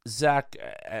 Zach,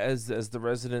 as the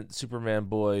resident Superman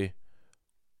boy,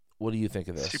 what do you think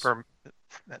of this?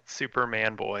 That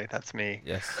Superman boy, that's me.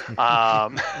 Yes.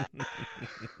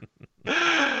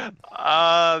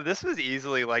 This was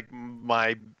easily like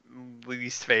my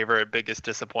least favorite, biggest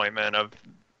disappointment of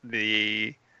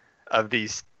these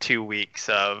 2 weeks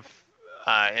of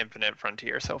Infinite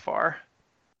Frontier so far.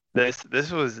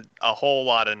 This was a whole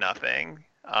lot of nothing.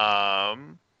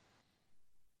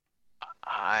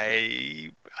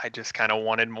 I just kind of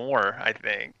wanted more, I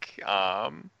think. I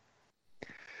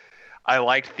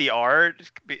liked the art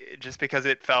just because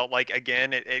it felt like,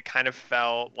 again, it kind of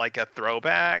felt like a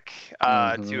throwback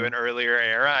to an earlier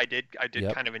era. I did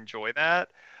Yep. kind of enjoy that.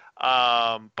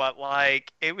 But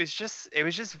like it was just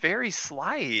very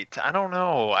slight. I don't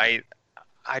know. I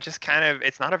just kind of,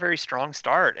 it's not a very strong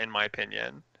start in my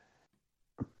opinion.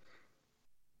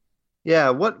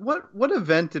 Yeah, what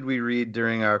event did we read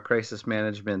during our crisis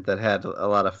management that had a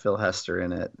lot of Phil Hester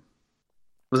in it?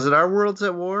 Was it Our Worlds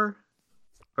at War?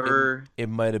 Or It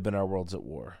might have been Our Worlds at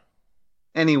War.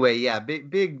 anyway, yeah,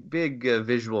 big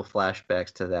visual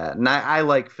flashbacks to that. And I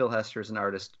like Phil Hester as an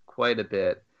artist quite a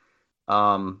bit.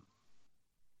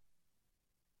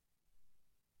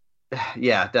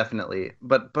 Yeah, definitely.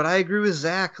 But I agree with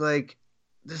Zach. Like,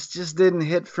 this just didn't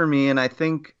hit for me, and I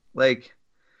think like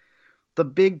the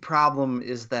big problem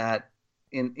is that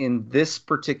in this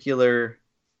particular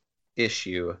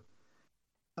issue,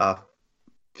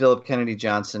 Philip Kennedy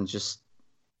Johnson just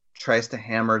tries to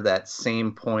hammer that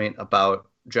same point about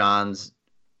John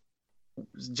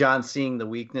seeing the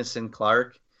weakness in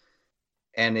Clark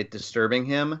and it disturbing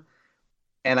him.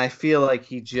 And I feel like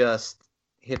he just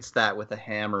hits that with a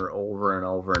hammer over and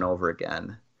over and over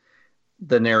again.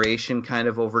 The narration kind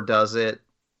of overdoes it.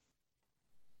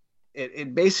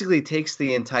 It basically takes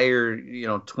the entire,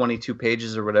 22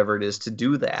 pages or whatever it is to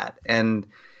do that. And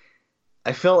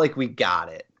I felt like we got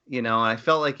it, and I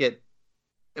felt like it,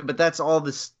 but that's all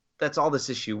this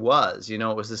issue was, it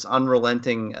was this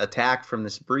unrelenting attack from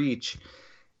this breach.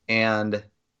 And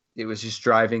it was just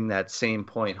driving that same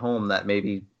point home that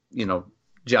maybe,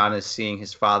 John is seeing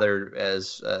his father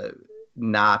as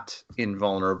not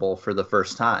invulnerable for the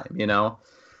first time,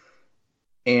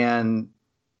 And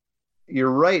you're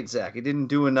right, Zach. It didn't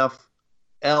do enough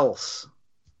else.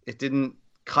 It didn't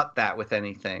cut that with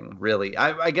anything, really.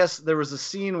 I guess there was a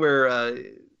scene where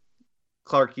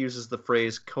Clark uses the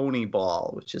phrase "coney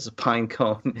ball," which is a pine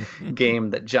cone game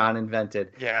that John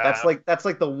invented. Yeah, that's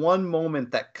like the one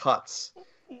moment that cuts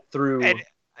through. And,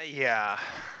 yeah.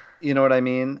 You know what I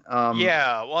mean?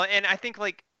 Yeah. Well, and I think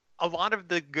like a lot of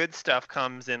the good stuff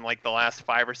comes in like the last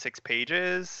 5 or 6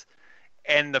 pages,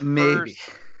 and the maybe. first.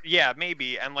 Yeah,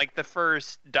 maybe. And like the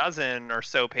first dozen or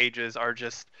so pages are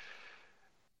just,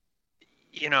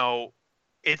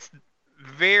 it's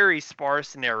very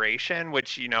sparse narration,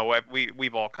 which,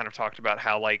 we've all kind of talked about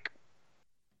how like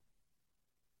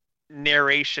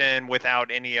narration without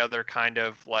any other kind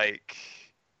of like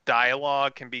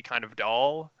dialogue can be kind of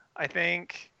dull, I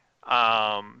think.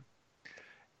 And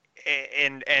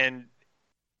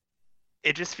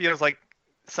it just feels like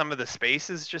some of the space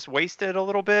is just wasted a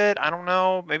little bit. I don't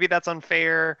know. Maybe that's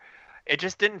unfair. It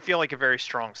just didn't feel like a very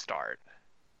strong start.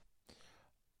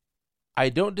 I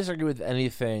don't disagree with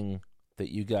anything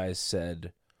that you guys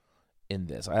said in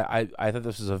this. I thought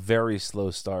this was a very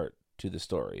slow start to the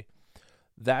story.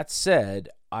 That said,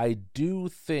 I do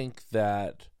think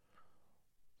that,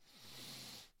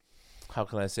 how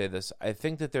can I say this? I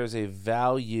think that there's a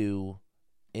value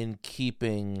in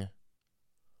keeping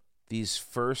these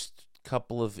first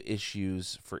couple of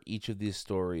issues for each of these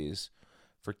stories,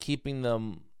 for keeping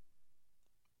them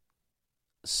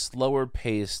slower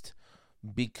paced,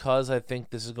 because I think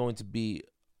this is going to be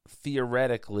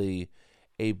theoretically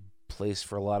a place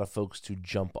for a lot of folks to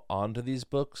jump onto these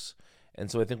books. And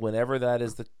so I think whenever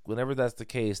that's the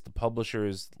case, the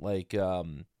publishers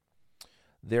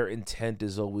their intent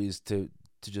is always to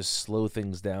just slow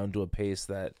things down to a pace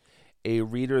that a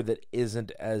reader that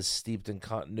isn't as steeped in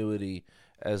continuity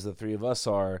as the three of us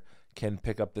are can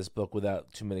pick up this book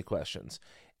without too many questions.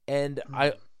 And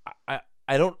I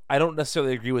don't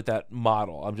necessarily agree with that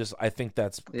model. I think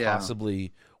that's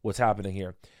possibly what's happening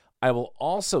here. I will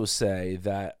also say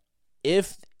that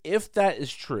if that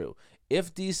is true,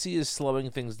 if DC is slowing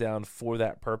things down for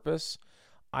that purpose,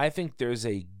 I think there's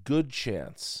a good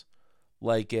chance,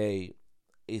 like a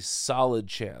solid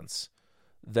chance,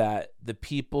 that the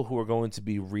people who are going to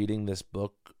be reading this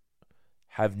book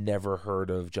have never heard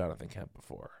of Jonathan Kent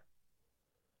before.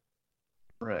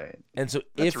 Right. And so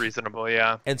that's reasonable,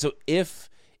 yeah. And so if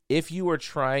you are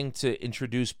trying to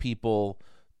introduce people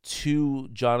to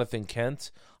Jonathan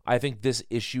Kent, I think this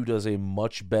issue does a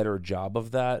much better job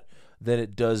of that than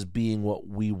it does being what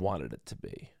we wanted it to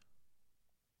be.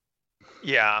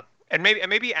 Yeah. And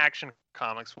maybe Action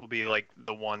Comics will be like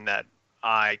the one that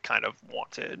I kind of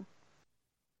wanted.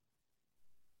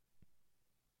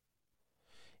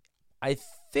 I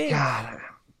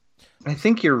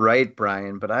think you're right,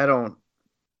 Brian, but I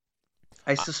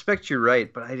suspect you're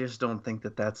right, but I just don't think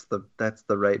that's the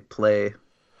right play.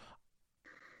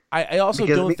 I also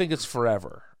don't think it's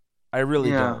forever. I really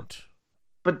don't.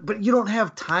 But you don't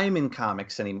have time in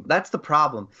comics anymore. That's the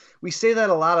problem. We say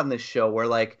that a lot on this show, where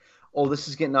like, oh, this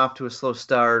is getting off to a slow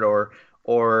start, or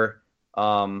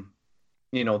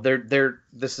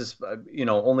this is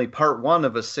only part 1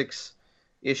 of a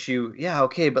 6-issue. Yeah,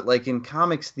 okay, but like in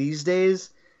comics these days,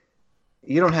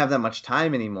 you don't have that much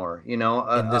time anymore. In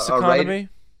this economy,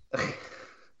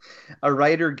 a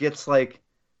writer gets like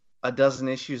a dozen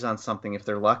issues on something if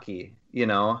they're lucky.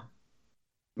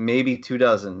 Maybe 2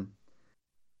 dozen.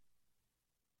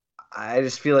 I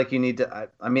just feel like you need to.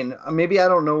 I mean, maybe I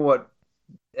don't know what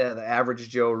the average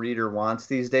Joe reader wants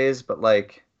these days, but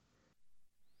like,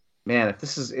 man, if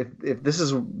this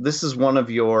is one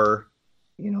of your,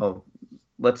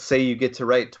 let's say you get to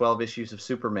write 12 issues of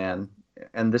Superman,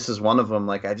 and this is one of them.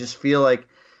 Like, I just feel like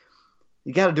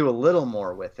you got to do a little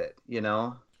more with it,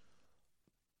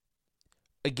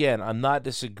 Again, I'm not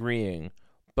disagreeing,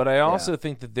 but I also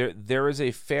think that there is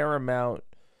a fair amount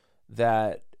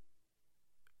that.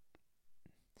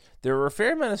 There are a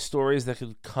fair amount of stories that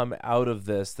could come out of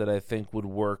this that I think would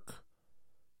work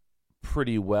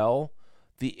pretty well.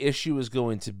 The issue is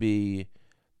going to be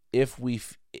if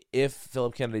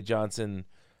Philip Kennedy Johnson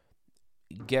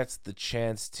gets the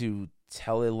chance to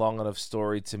tell a long enough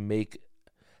story to make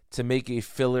a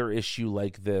filler issue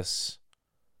like this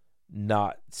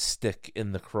not stick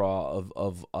in the craw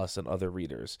of us and other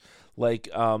readers. Like,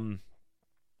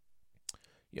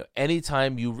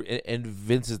 anytime and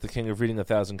Vince is the king of reading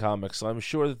 1,000 comics, so I'm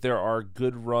sure that there are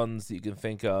good runs that you can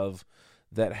think of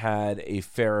that had a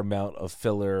fair amount of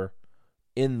filler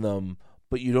in them,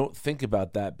 but you don't think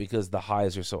about that because the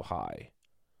highs are so high.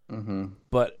 Mm-hmm.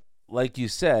 But like you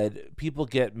said, people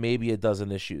get maybe a dozen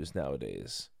issues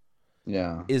nowadays.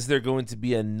 Yeah. Is there going to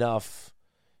be enough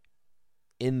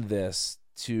in this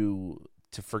to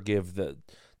forgive the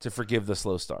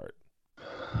slow start?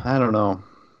 I don't know.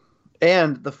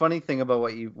 And the funny thing about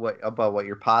what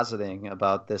you're positing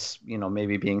about this,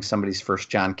 maybe being somebody's first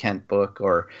John Kent book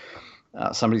or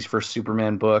somebody's first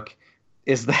Superman book,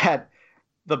 is that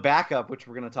the backup, which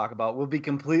we're going to talk about, will be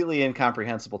completely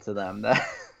incomprehensible to them.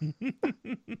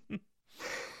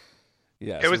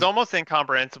 Yeah, it was almost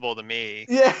incomprehensible to me.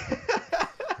 Yeah.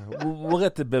 We'll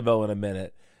get to Bibbo in a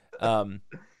minute. But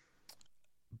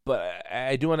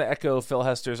I do want to echo Phil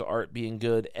Hester's art being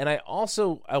good, and I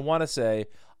want to say,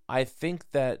 I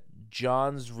think that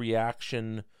John's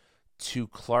reaction to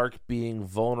Clark being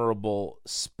vulnerable,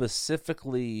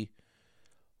 specifically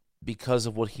because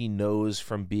of what he knows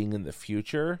from being in the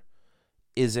future,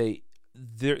 is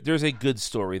there's a good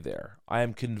story there. I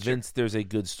am convinced there's a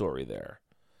good story there.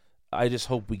 I just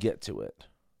hope we get to it.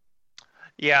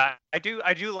 Yeah, I do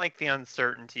like the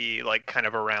uncertainty, like, kind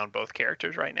of around both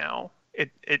characters right now.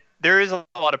 There is a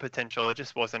lot of potential. It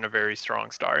just wasn't a very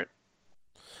strong start.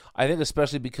 I think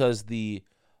especially because the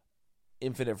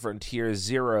Infinite Frontier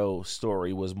Zero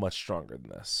story was much stronger than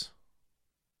this.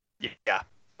 Yeah,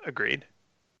 agreed.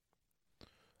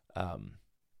 All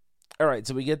right,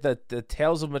 so we get the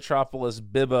Tales of Metropolis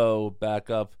Bibbo back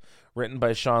up, written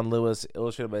by Sean Lewis,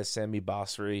 illustrated by Sammy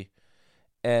Basri.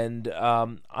 And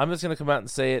I'm just going to come out and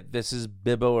say it. This is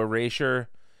Bibbo erasure.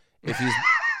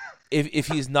 If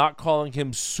he's not calling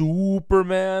him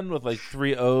Superman with like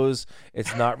 3 O's,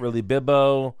 it's not really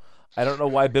Bibbo. I don't know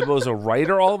why Bibbo's a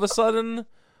writer all of a sudden.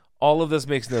 All of this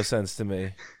makes no sense to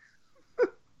me.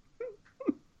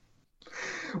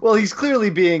 Well, he's clearly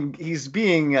being catfished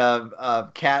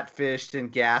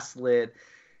and gaslit.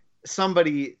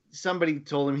 Somebody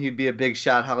told him he'd be a big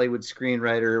shot Hollywood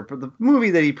screenwriter, but the movie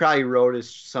that he probably wrote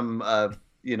is some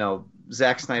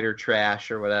Zack Snyder trash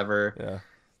or whatever. Yeah.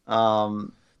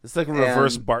 It's like a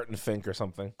reverse Barton Fink or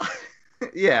something.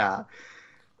 Yeah.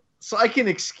 So I can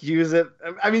excuse it.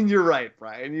 I mean, you're right,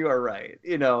 Brian. You are right.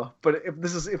 But if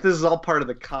this is all part of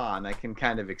the con, I can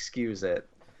kind of excuse it.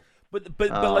 But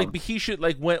he should,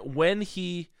 like, when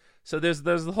he, so there's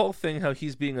the whole thing how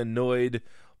he's being annoyed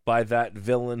by that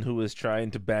villain who is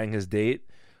trying to bang his date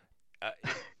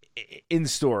in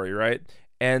story, right?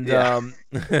 And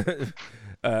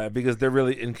because they're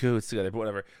really in cahoots together, but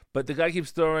whatever. But the guy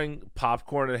keeps throwing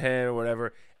popcorn at him or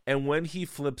whatever, and when he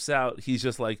flips out, he's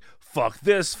just like, fuck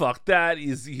this, fuck that.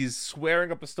 He's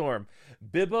swearing up a storm.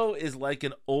 Bibbo is like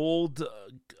an old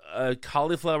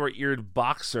cauliflower-eared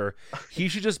boxer. He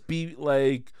should just be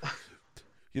like,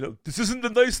 this isn't the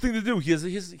nice thing to do.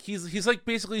 He's like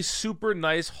basically super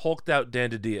nice, hulked out Dan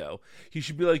DiDio. He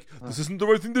should be like, this isn't the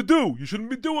right thing to do. You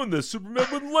shouldn't be doing this. Superman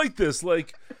wouldn't like this.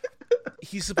 Like,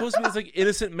 he's supposed to be this like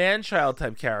innocent man-child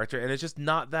type character, and it's just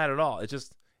not that at all. It's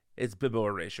Bibbo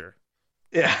erasure.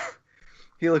 Yeah,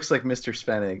 he looks like Mr.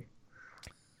 Spenning.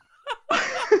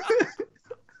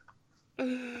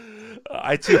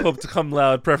 I too hope to come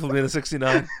loud, preferably in a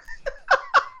 69.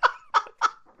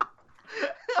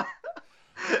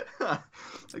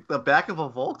 Like the back of a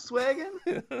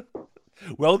Volkswagen?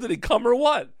 Well, did he come or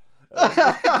what?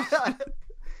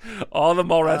 All the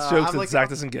Mallrats jokes that Zach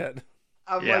doesn't get.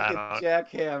 I'm like a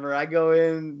jackhammer. I go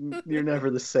in, you're never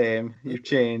the same. You've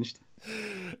changed.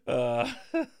 Snitchy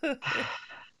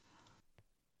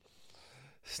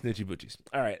boochies.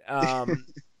 All right.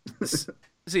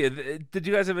 See, did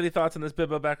you guys have any thoughts on this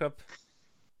Bibbo backup?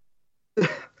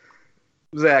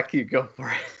 Zach, you go for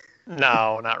it.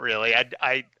 No, not really.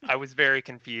 I was very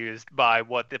confused by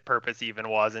what the purpose even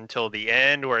was until the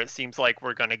end, where it seems like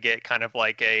we're going to get kind of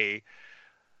like a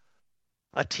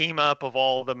team up of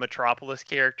all the Metropolis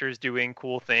characters doing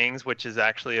cool things, which is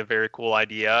actually a very cool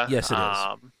idea. Yes, it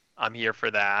is. I'm here for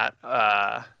that.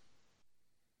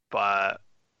 But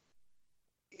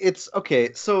it's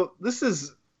okay. So this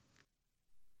is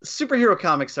superhero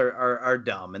comics are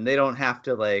dumb, and they don't have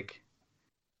to like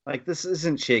this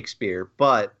isn't Shakespeare,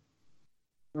 but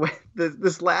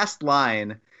this last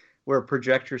line where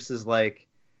Projectress is like,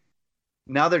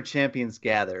 now their champions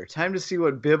gather. Time to see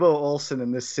what Bibbo Olsen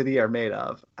and this city are made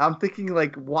of. I'm thinking,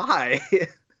 like, why?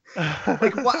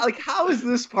 Like, why? Like, how is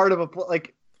this part of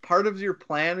part of your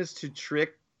plan is to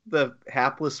trick the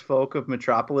hapless folk of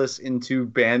Metropolis into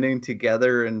banding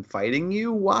together and fighting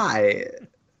you? Why?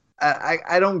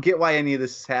 I don't get why any of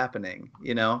this is happening.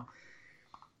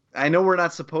 I know we're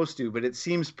not supposed to, but it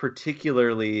seems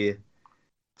particularly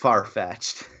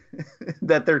far-fetched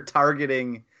that they're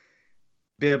targeting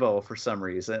Bibbo for some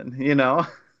reason,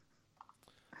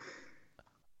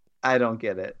 I don't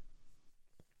get it.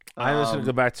 I'm just going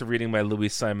to go back to reading my Louis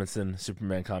Simonson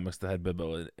Superman comics that had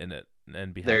Bibbo in it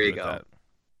and be happy there you with go. That.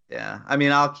 Yeah. I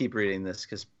mean, I'll keep reading this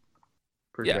because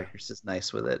Projectors is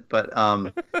nice with it, but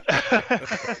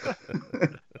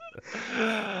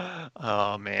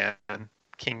oh man,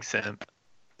 King Simp.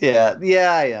 Yeah,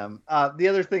 I am. The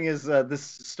other thing is this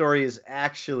story is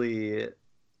actually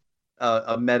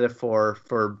a metaphor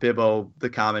for Bibbo, the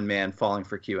common man, falling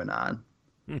for QAnon.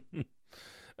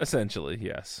 Essentially,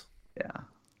 yes. Yeah.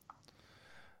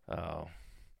 Oh,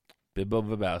 Bibbo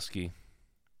Babowski.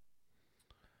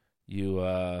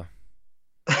 You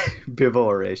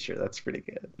Bibbo erasure. That's pretty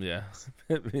good. Yeah,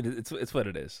 I mean, it's what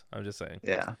it is. I'm just saying.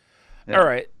 Yeah. All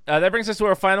right. That brings us to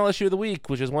our final issue of the week,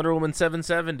 which is Wonder Woman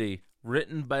 770,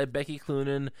 written by Becky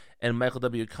Cloonan and Michael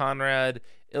W. Conrad,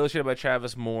 illustrated by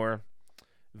Travis Moore.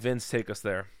 Vince, take us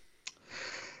there.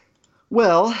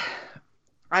 Well,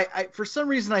 I for some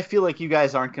reason I feel like you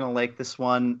guys aren't going to like this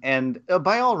one, and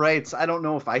by all rights, I don't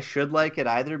know if I should like it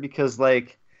either, because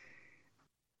like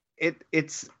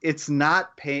it's not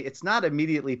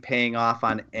immediately paying off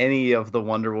on any of the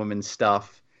Wonder Woman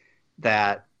stuff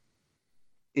that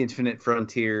Infinite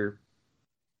Frontier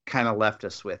kind of left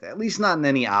us with, at least not in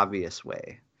any obvious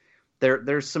way.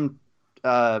 There's some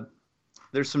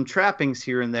trappings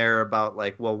here and there about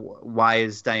like, well, why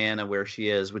is Diana where she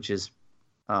is, which is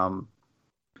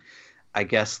I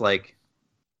guess like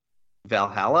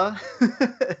Valhalla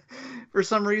for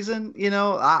some reason,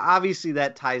 obviously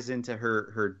that ties into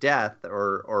her death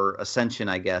or ascension,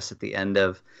 I guess, at the end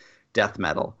of Death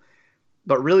Metal.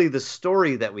 But really the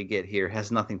story that we get here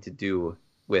has nothing to do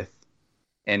with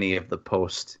any of the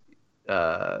post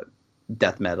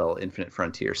death metal, Infinite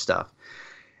Frontier stuff.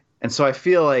 And so I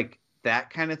feel like that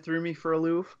kind of threw me for a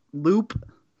loop.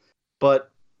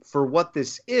 But for what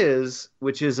this is,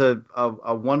 which is a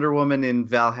Wonder Woman in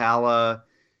Valhalla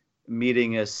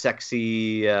meeting a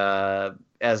sexy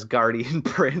Asgardian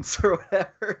prince or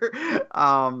whatever,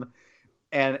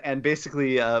 and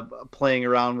basically playing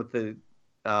around with the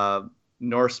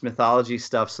Norse mythology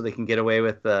stuff so they can get away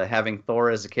with having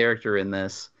Thor as a character in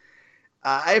this.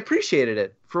 I appreciated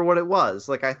it for what it was.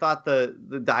 Like, I thought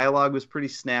the dialogue was pretty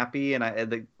snappy, and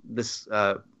I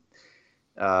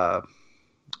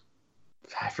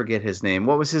forget his name.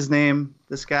 What was his name?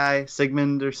 This guy,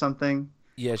 Sigmund or something?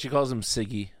 Yeah, she calls him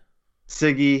Siggy.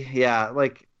 Siggy, yeah,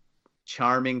 like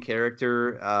charming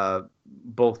character,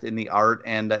 both in the art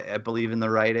and I believe in the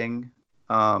writing.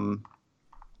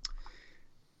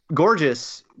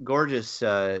 Gorgeous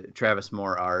Travis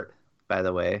Moore art, by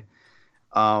the way.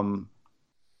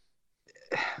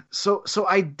 So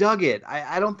I dug it.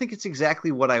 I don't think it's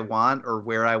exactly what I want or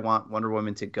where I want Wonder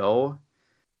Woman to go.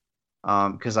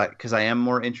 Because I am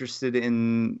more interested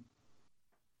in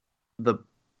the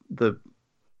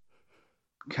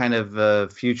kind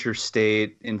of future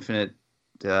state, infinite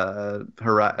damn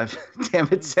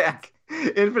it, Zach.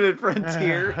 Infinite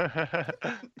Frontier.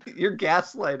 You're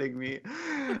gaslighting me.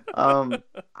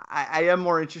 I am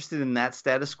more interested in that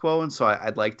status quo, and so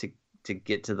I'd like to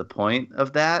get to the point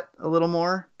of that a little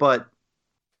more. But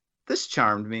this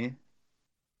charmed me.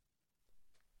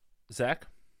 Zach?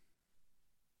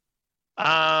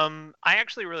 I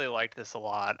actually really liked this a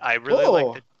lot. I really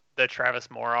liked the Travis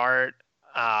Moore art.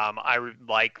 I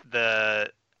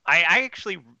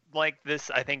actually like this,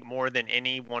 I think, more than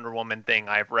any Wonder Woman thing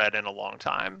I've read in a long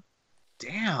time.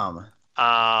 Damn.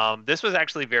 This was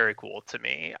actually very cool to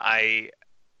me.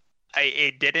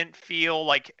 It didn't feel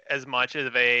like as much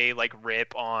of a like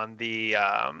rip on the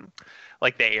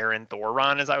like the Aaron Thor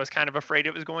run as I was kind of afraid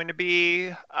it was going to be.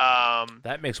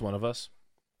 That makes one of us.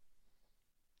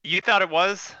 You thought it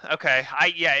was? Okay.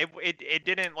 It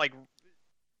didn't like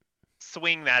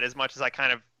swing that as much as I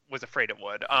kind of was afraid it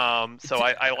would. So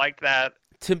I liked that.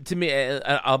 To me,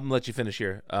 I'll let you finish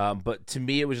here. But to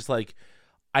me, it was just like,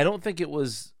 I don't think it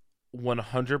was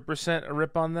 100% a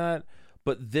rip on that,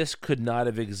 but this could not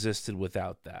have existed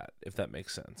without that, if that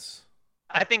makes sense.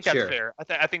 I think that's fair.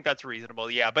 I think that's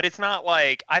reasonable. Yeah, but it's not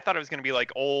like I thought it was going to be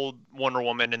like old Wonder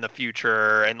Woman in the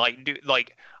future, and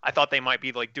like I thought they might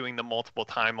be like doing the multiple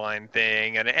timeline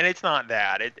thing, and it's not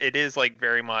that. It is like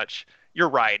very much. You're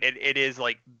right. It is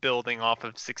like building off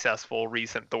of successful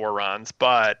recent Thor runs,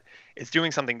 but it's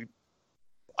doing something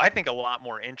I think a lot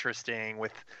more interesting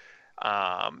with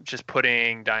just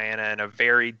putting Diana in a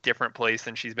very different place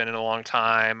than she's been in a long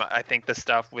time. I think the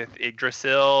stuff with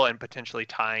Yggdrasil and potentially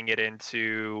tying it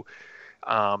into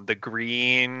the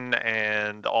green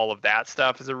and all of that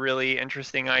stuff is a really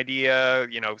interesting idea.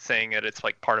 You know, saying that it's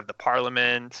like part of the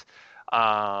Parliament.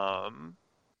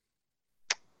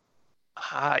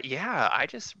 Yeah, I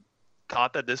just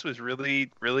thought that this was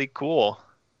really, really cool.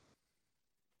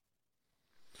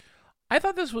 I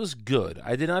thought this was good.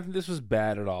 I did not think this was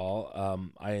bad at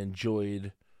all. I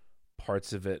enjoyed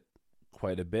parts of it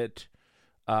quite a bit.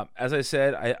 As I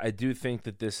said, I do think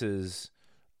that this is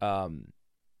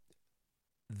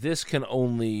this can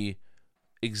only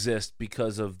exist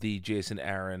because of the Jason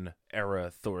Aaron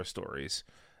era Thor stories,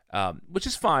 which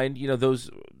is fine. You know, those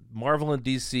Marvel and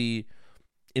DC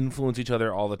influence each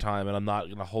other all the time, and I'm not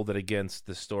going to hold it against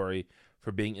the story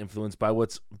for being influenced by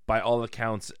what's, by all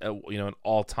accounts, an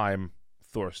all-time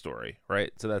Thor story,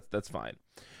 right? So that's fine.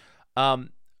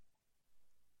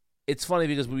 It's funny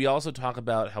because we also talk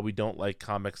about how we don't like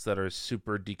comics that are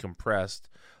super decompressed,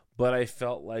 but I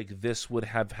felt like this would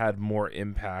have had more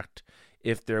impact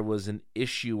if there was an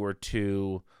issue or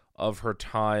two of her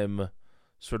time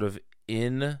sort of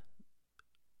in,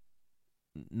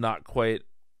 we're not quite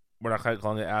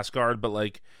calling it Asgard, but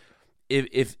like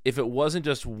if it wasn't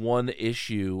just one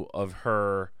issue of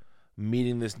her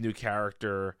meeting this new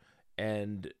character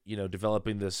and,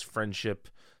 developing this friendship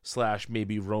 /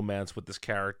 maybe romance with this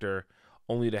character,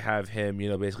 only to have him,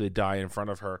 basically die in front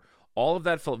of her. All of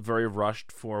that felt very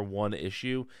rushed for one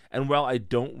issue. And while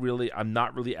I'm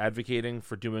not really advocating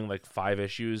for doing like 5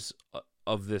 issues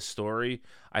of this story,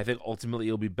 I think ultimately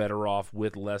you'll be better off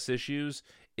with less issues.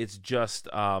 It's just,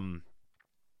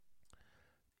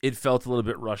 it felt a little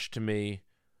bit rushed to me.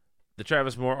 The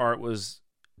Travis Moore art was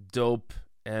dope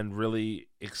and really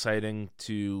exciting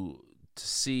to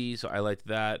see, so I liked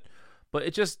that. But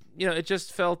it just, it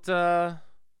just felt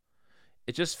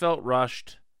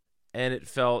rushed, and it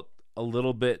felt a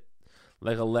little bit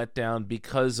like a letdown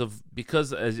because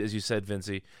as you said,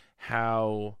 Vincey,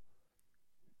 how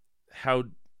how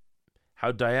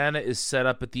Diana is set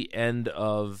up at the end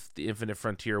of the Infinite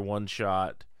Frontier one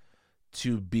shot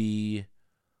to be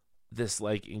this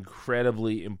like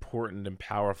incredibly important and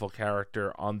powerful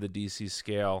character on the DC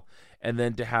scale, and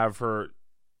then to have her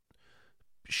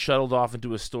shuttled off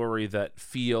into a story that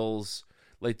feels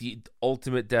like the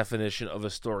ultimate definition of a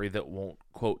story that won't,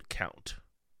 quote, count.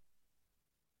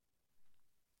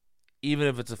 Even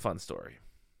if it's a fun story.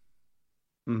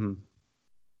 Mm-hmm.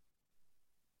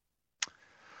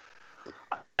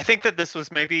 I think that this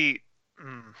was maybe...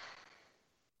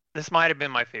 this might have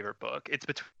been my favorite book. It's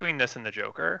between this and the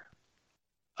Joker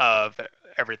of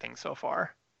everything so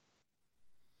far.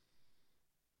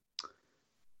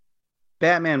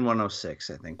 Batman 106,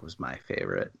 I think, was my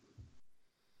favorite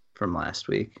from last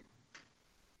week.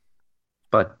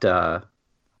 But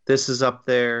this is up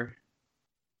there.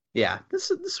 Yeah,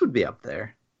 this would be up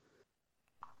there.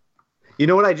 You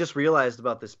know what I just realized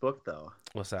about this book, though?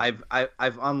 What's that?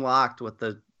 I've unlocked what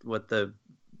the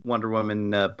Wonder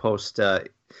Woman post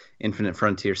Infinite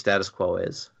Frontier status quo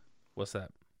is. What's that?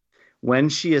 When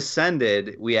she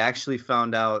ascended, we actually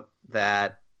found out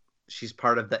that she's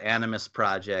part of the Animus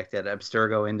Project at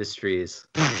Abstergo Industries.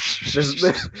 this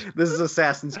is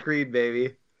Assassin's Creed,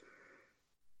 baby.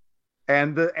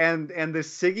 And the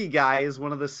Siggy guy is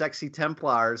one of the sexy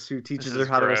Templars who teaches her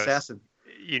how to assassin.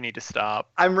 You need to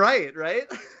stop. I'm right?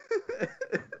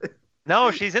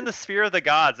 No, she's in the Sphere of the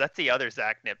Gods. That's the other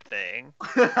Zach Nip thing.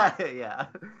 Yeah.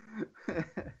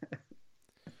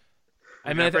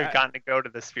 I've never gotten to go to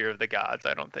the Sphere of the Gods,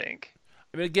 I don't think.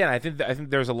 I mean, again, I think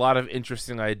there's a lot of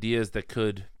interesting ideas that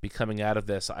could be coming out of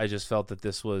this. I just felt that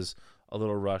this was a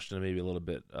little rushed and maybe a little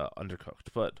bit undercooked,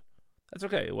 but that's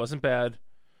okay. It wasn't bad,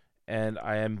 and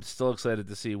I am still excited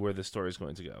to see where this story is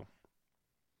going to go.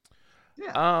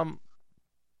 Yeah.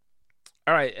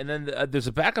 All right, and then there's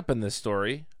a backup in this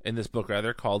book,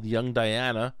 called Young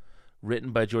Diana,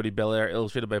 written by Jordi Belair,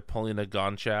 illustrated by Paulina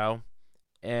Gonchow,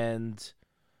 and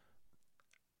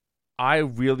I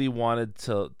really wanted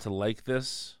to like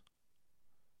this,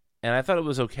 and I thought it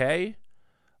was okay,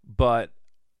 but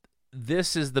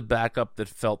this is the backup that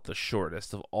felt the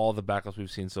shortest of all the backups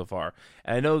we've seen so far.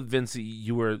 And I know, Vince,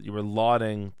 you were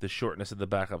lauding the shortness of the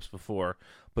backups before,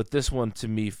 but this one to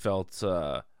me felt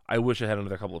I wish I had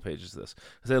another couple of pages of this,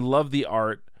 because I love the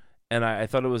art, and I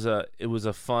thought it was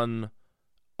a fun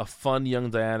young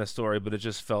Diana story, but it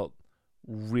just felt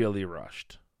really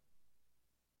rushed.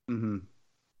 Mm-hmm.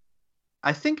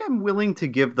 I think I'm willing to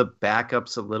give the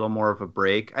backups a little more of a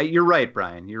break. You're right,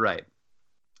 Brian. You're right.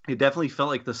 It definitely felt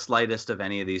like the slightest of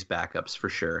any of these backups for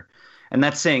sure. And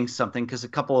that's saying something, because a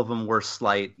couple of them were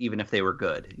slight, even if they were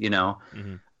good, you know?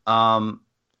 Mm-hmm.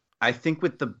 I think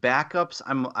with the backups,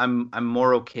 I'm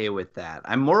more okay with that.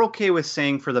 I'm more okay with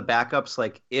saying for the backups,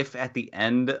 like if at the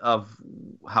end of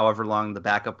however long the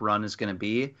backup run is going to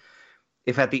be,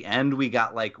 if at the end we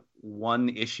got like one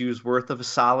issue's worth of a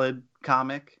solid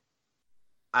comic,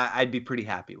 I'd be pretty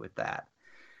happy with that.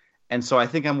 And so I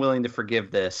think I'm willing to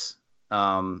forgive this.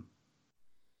 But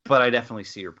I definitely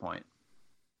see your point.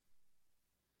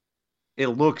 It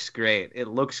looks great.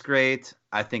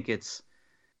 I think it's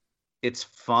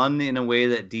fun in a way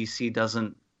that DC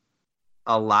doesn't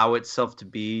allow itself to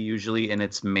be usually in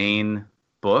its main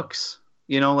books.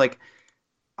 You know, like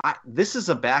this is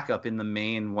a backup in the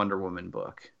main Wonder Woman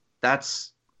book.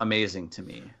 That's amazing to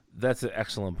me. That's an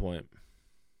excellent point.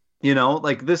 You know,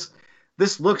 like this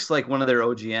looks like one of their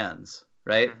OGNs,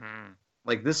 right? Mm-hmm.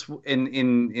 Like this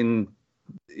in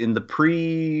the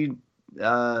pre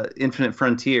Infinite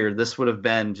Frontier, this would have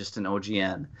been just an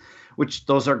OGN, which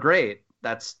those are great.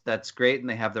 That's great, and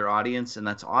they have their audience, and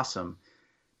that's awesome.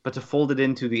 But to fold it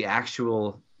into the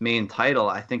actual main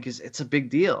title, I think it's a big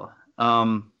deal.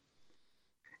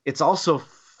 It's also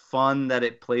fun that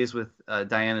it plays with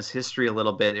Diana's history a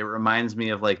little bit. It reminds me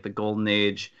of like the Golden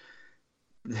Age.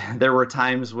 There were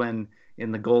times when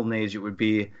in the Golden Age it would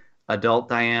be adult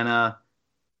Diana,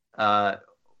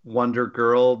 Wonder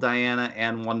Girl Diana,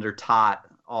 and Wonder Tot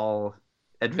all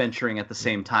adventuring at the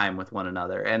same time with one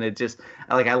another. And it just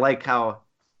I like how,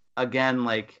 again,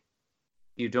 like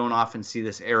you don't often see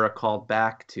this era called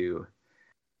back to,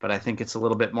 but I think it's a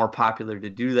little bit more popular to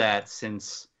do that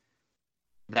since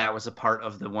that was a part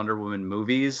of the Wonder Woman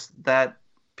movies that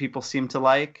people seem to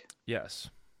like. Yes.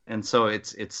 And so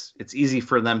it's easy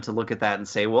for them to look at that and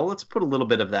say, well, let's put a little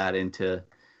bit of that into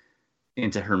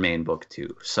her main book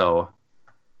too. So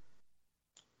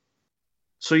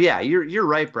yeah, you're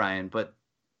right, Brian, but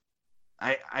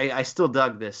I still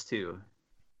dug this too.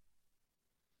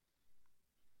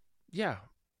 Yeah.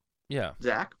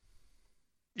 Zach?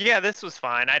 Yeah, this was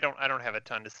fine. I don't have a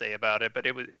ton to say about it, but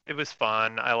it was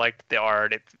fun. I liked the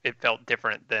art. It felt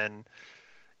different than,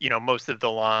 most of the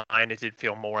line. It did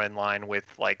feel more in line with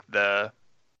like the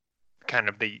kind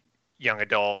of the young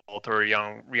adult or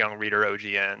young reader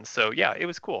OGN. So yeah, it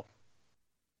was cool.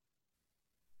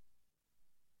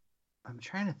 I'm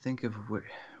trying to think of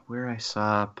where I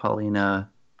saw Paulina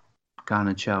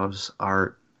Ganichow's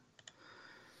art.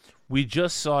 We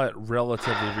just saw it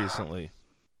relatively recently.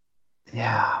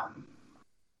 Yeah.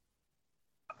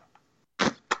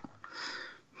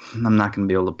 I'm not going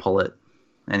to be able to pull it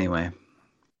anyway.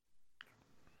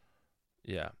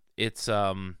 Yeah. It's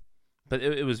but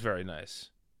it was very nice.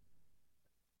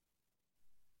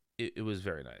 It was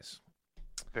very nice.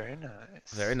 Very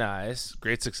nice. Very nice.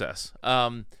 Great success.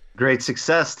 Great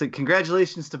success.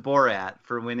 Congratulations to Borat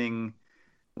for winning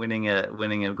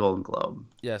a Golden Globe.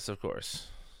 Yes, of course.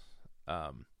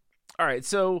 All right,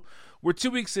 so we're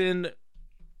 2 weeks in.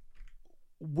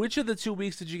 Which of the 2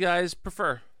 weeks did you guys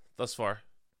prefer thus far?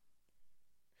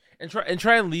 And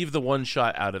try and leave the one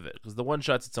shot out of it, because the one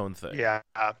shot's its own thing. Yeah,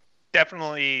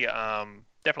 definitely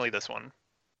this one.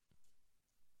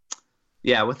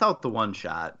 Yeah, without the one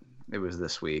shot, it was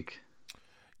this week.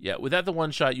 Yeah, without the one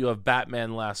shot, you have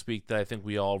Batman last week that I think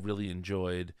we all really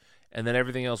enjoyed, and then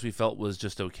everything else we felt was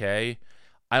just okay.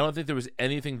 I don't think there was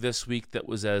anything this week that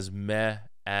was as meh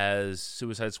as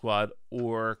Suicide Squad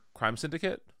or Crime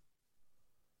Syndicate.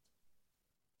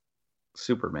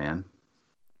 Superman.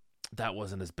 That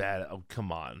wasn't as bad. Oh,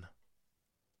 come on.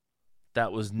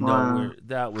 That was nowhere. Wow.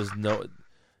 That was no.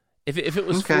 If it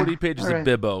was Okay. 40 pages All of right.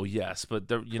 Bibbo, yes, but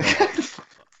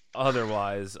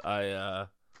otherwise, yeah.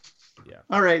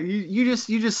 All right, you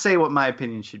just say what my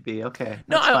opinion should be. Okay.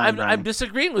 No, That's fine, I'm Brian.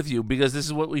 disagreeing with you because this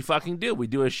is what we fucking do. We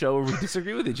do a show where we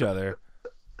disagree with each other.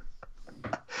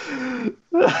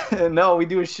 No, we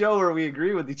do a show where we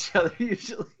agree with each other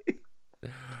usually.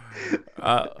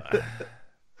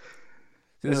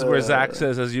 This is where Zach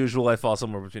says, as usual, I fall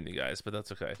somewhere between you guys, but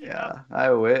that's okay. Yeah,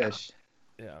 I wish.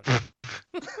 Yeah.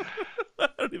 I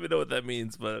don't even know what that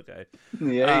means, but okay.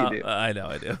 Yeah, you do. I know,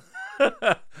 I do.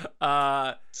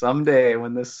 Someday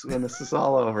when this is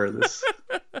all over, this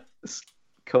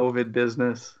COVID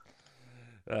business,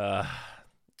 I'm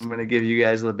gonna give you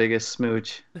guys the biggest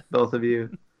smooch, both of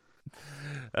you.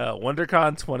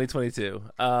 WonderCon 2022.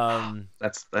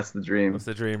 That's the dream. That's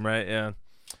the dream, right?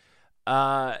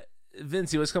 Yeah.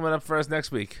 Vincey, what's coming up for us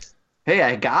next week? Hey,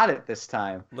 I got it this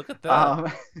time. Look at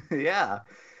that. Yeah.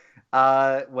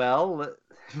 Well,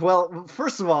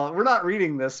 first of all, we're not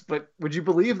reading this, but would you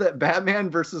believe that Batman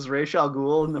versus Ra's al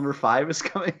Ghul #5 is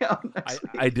coming out next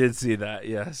week? I did see that,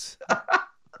 yes.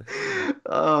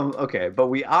 Okay, but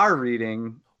we are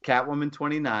reading Catwoman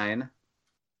 29,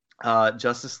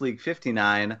 Justice League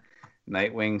 59,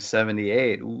 Nightwing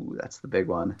 78. Ooh, that's the big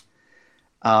one.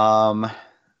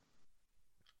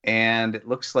 And it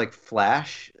looks like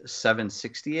Flash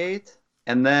 768.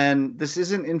 And then this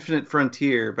isn't Infinite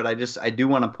Frontier, but I do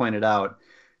want to point it out.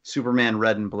 Superman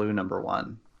Red and Blue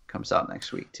 #1 comes out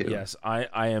next week too. Yes, I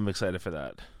am excited for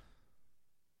that.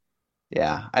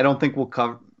 Yeah, I don't think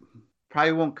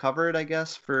probably won't cover it, I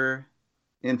guess, for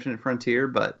Infinite Frontier,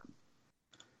 but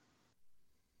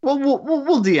we'll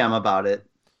DM about it.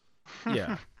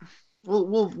 Yeah.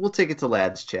 We'll take it to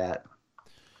Lads Chat.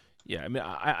 Yeah, I mean,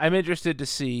 I'm interested to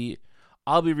see.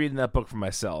 I'll be reading that book for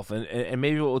myself, and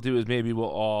maybe what we'll do is maybe we'll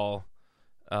all,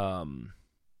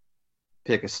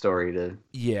 Pick a story to.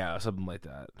 yeah, something like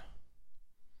that.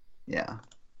 Yeah.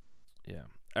 Yeah.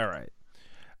 All right.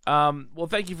 Well,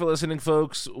 thank you for listening,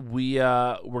 folks. We're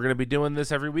gonna be doing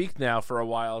this every week now for a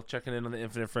while, checking in on the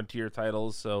Infinite Frontier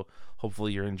titles. So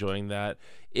hopefully you're enjoying that.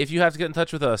 If you have to get in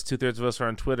touch with us, 2/3 of us are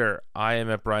on Twitter. I am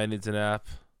at Brian Needs an App.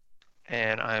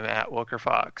 And I'm at Walker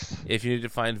Fox. If you need to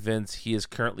find Vince, he is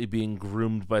currently being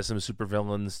groomed by some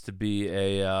supervillains to be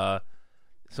a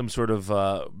some sort of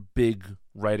big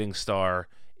writing star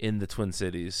in the Twin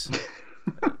Cities.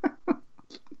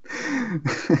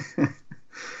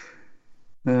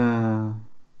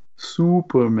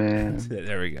 Superman.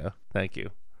 There we go. Thank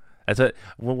you. That's it.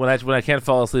 When I can't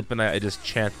fall asleep at night, I just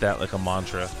chant that like a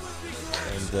mantra,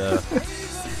 and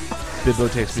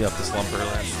Bibbo takes me up to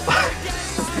slumberland.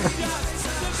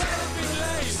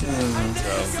 So,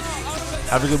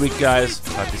 have a good week, guys.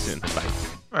 Talk to you soon. Bye.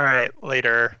 All right,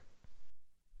 later.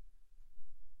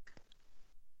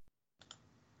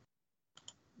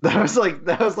 That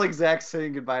was like Zach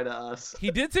saying goodbye to us.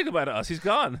 He did say goodbye to us. He's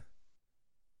gone.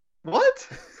 What?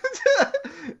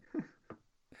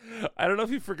 I don't know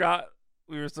if he forgot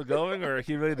we were still going or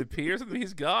he ready to pee or something.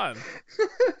 He's gone.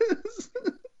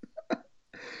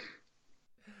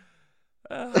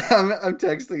 I'm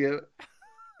texting him.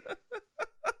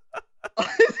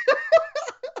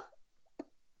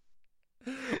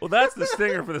 Well, that's the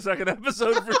stinger for the second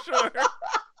episode for sure.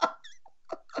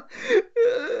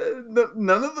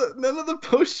 None of the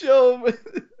post show.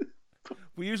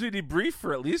 We usually debrief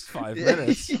for at least 5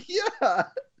 minutes. Yeah.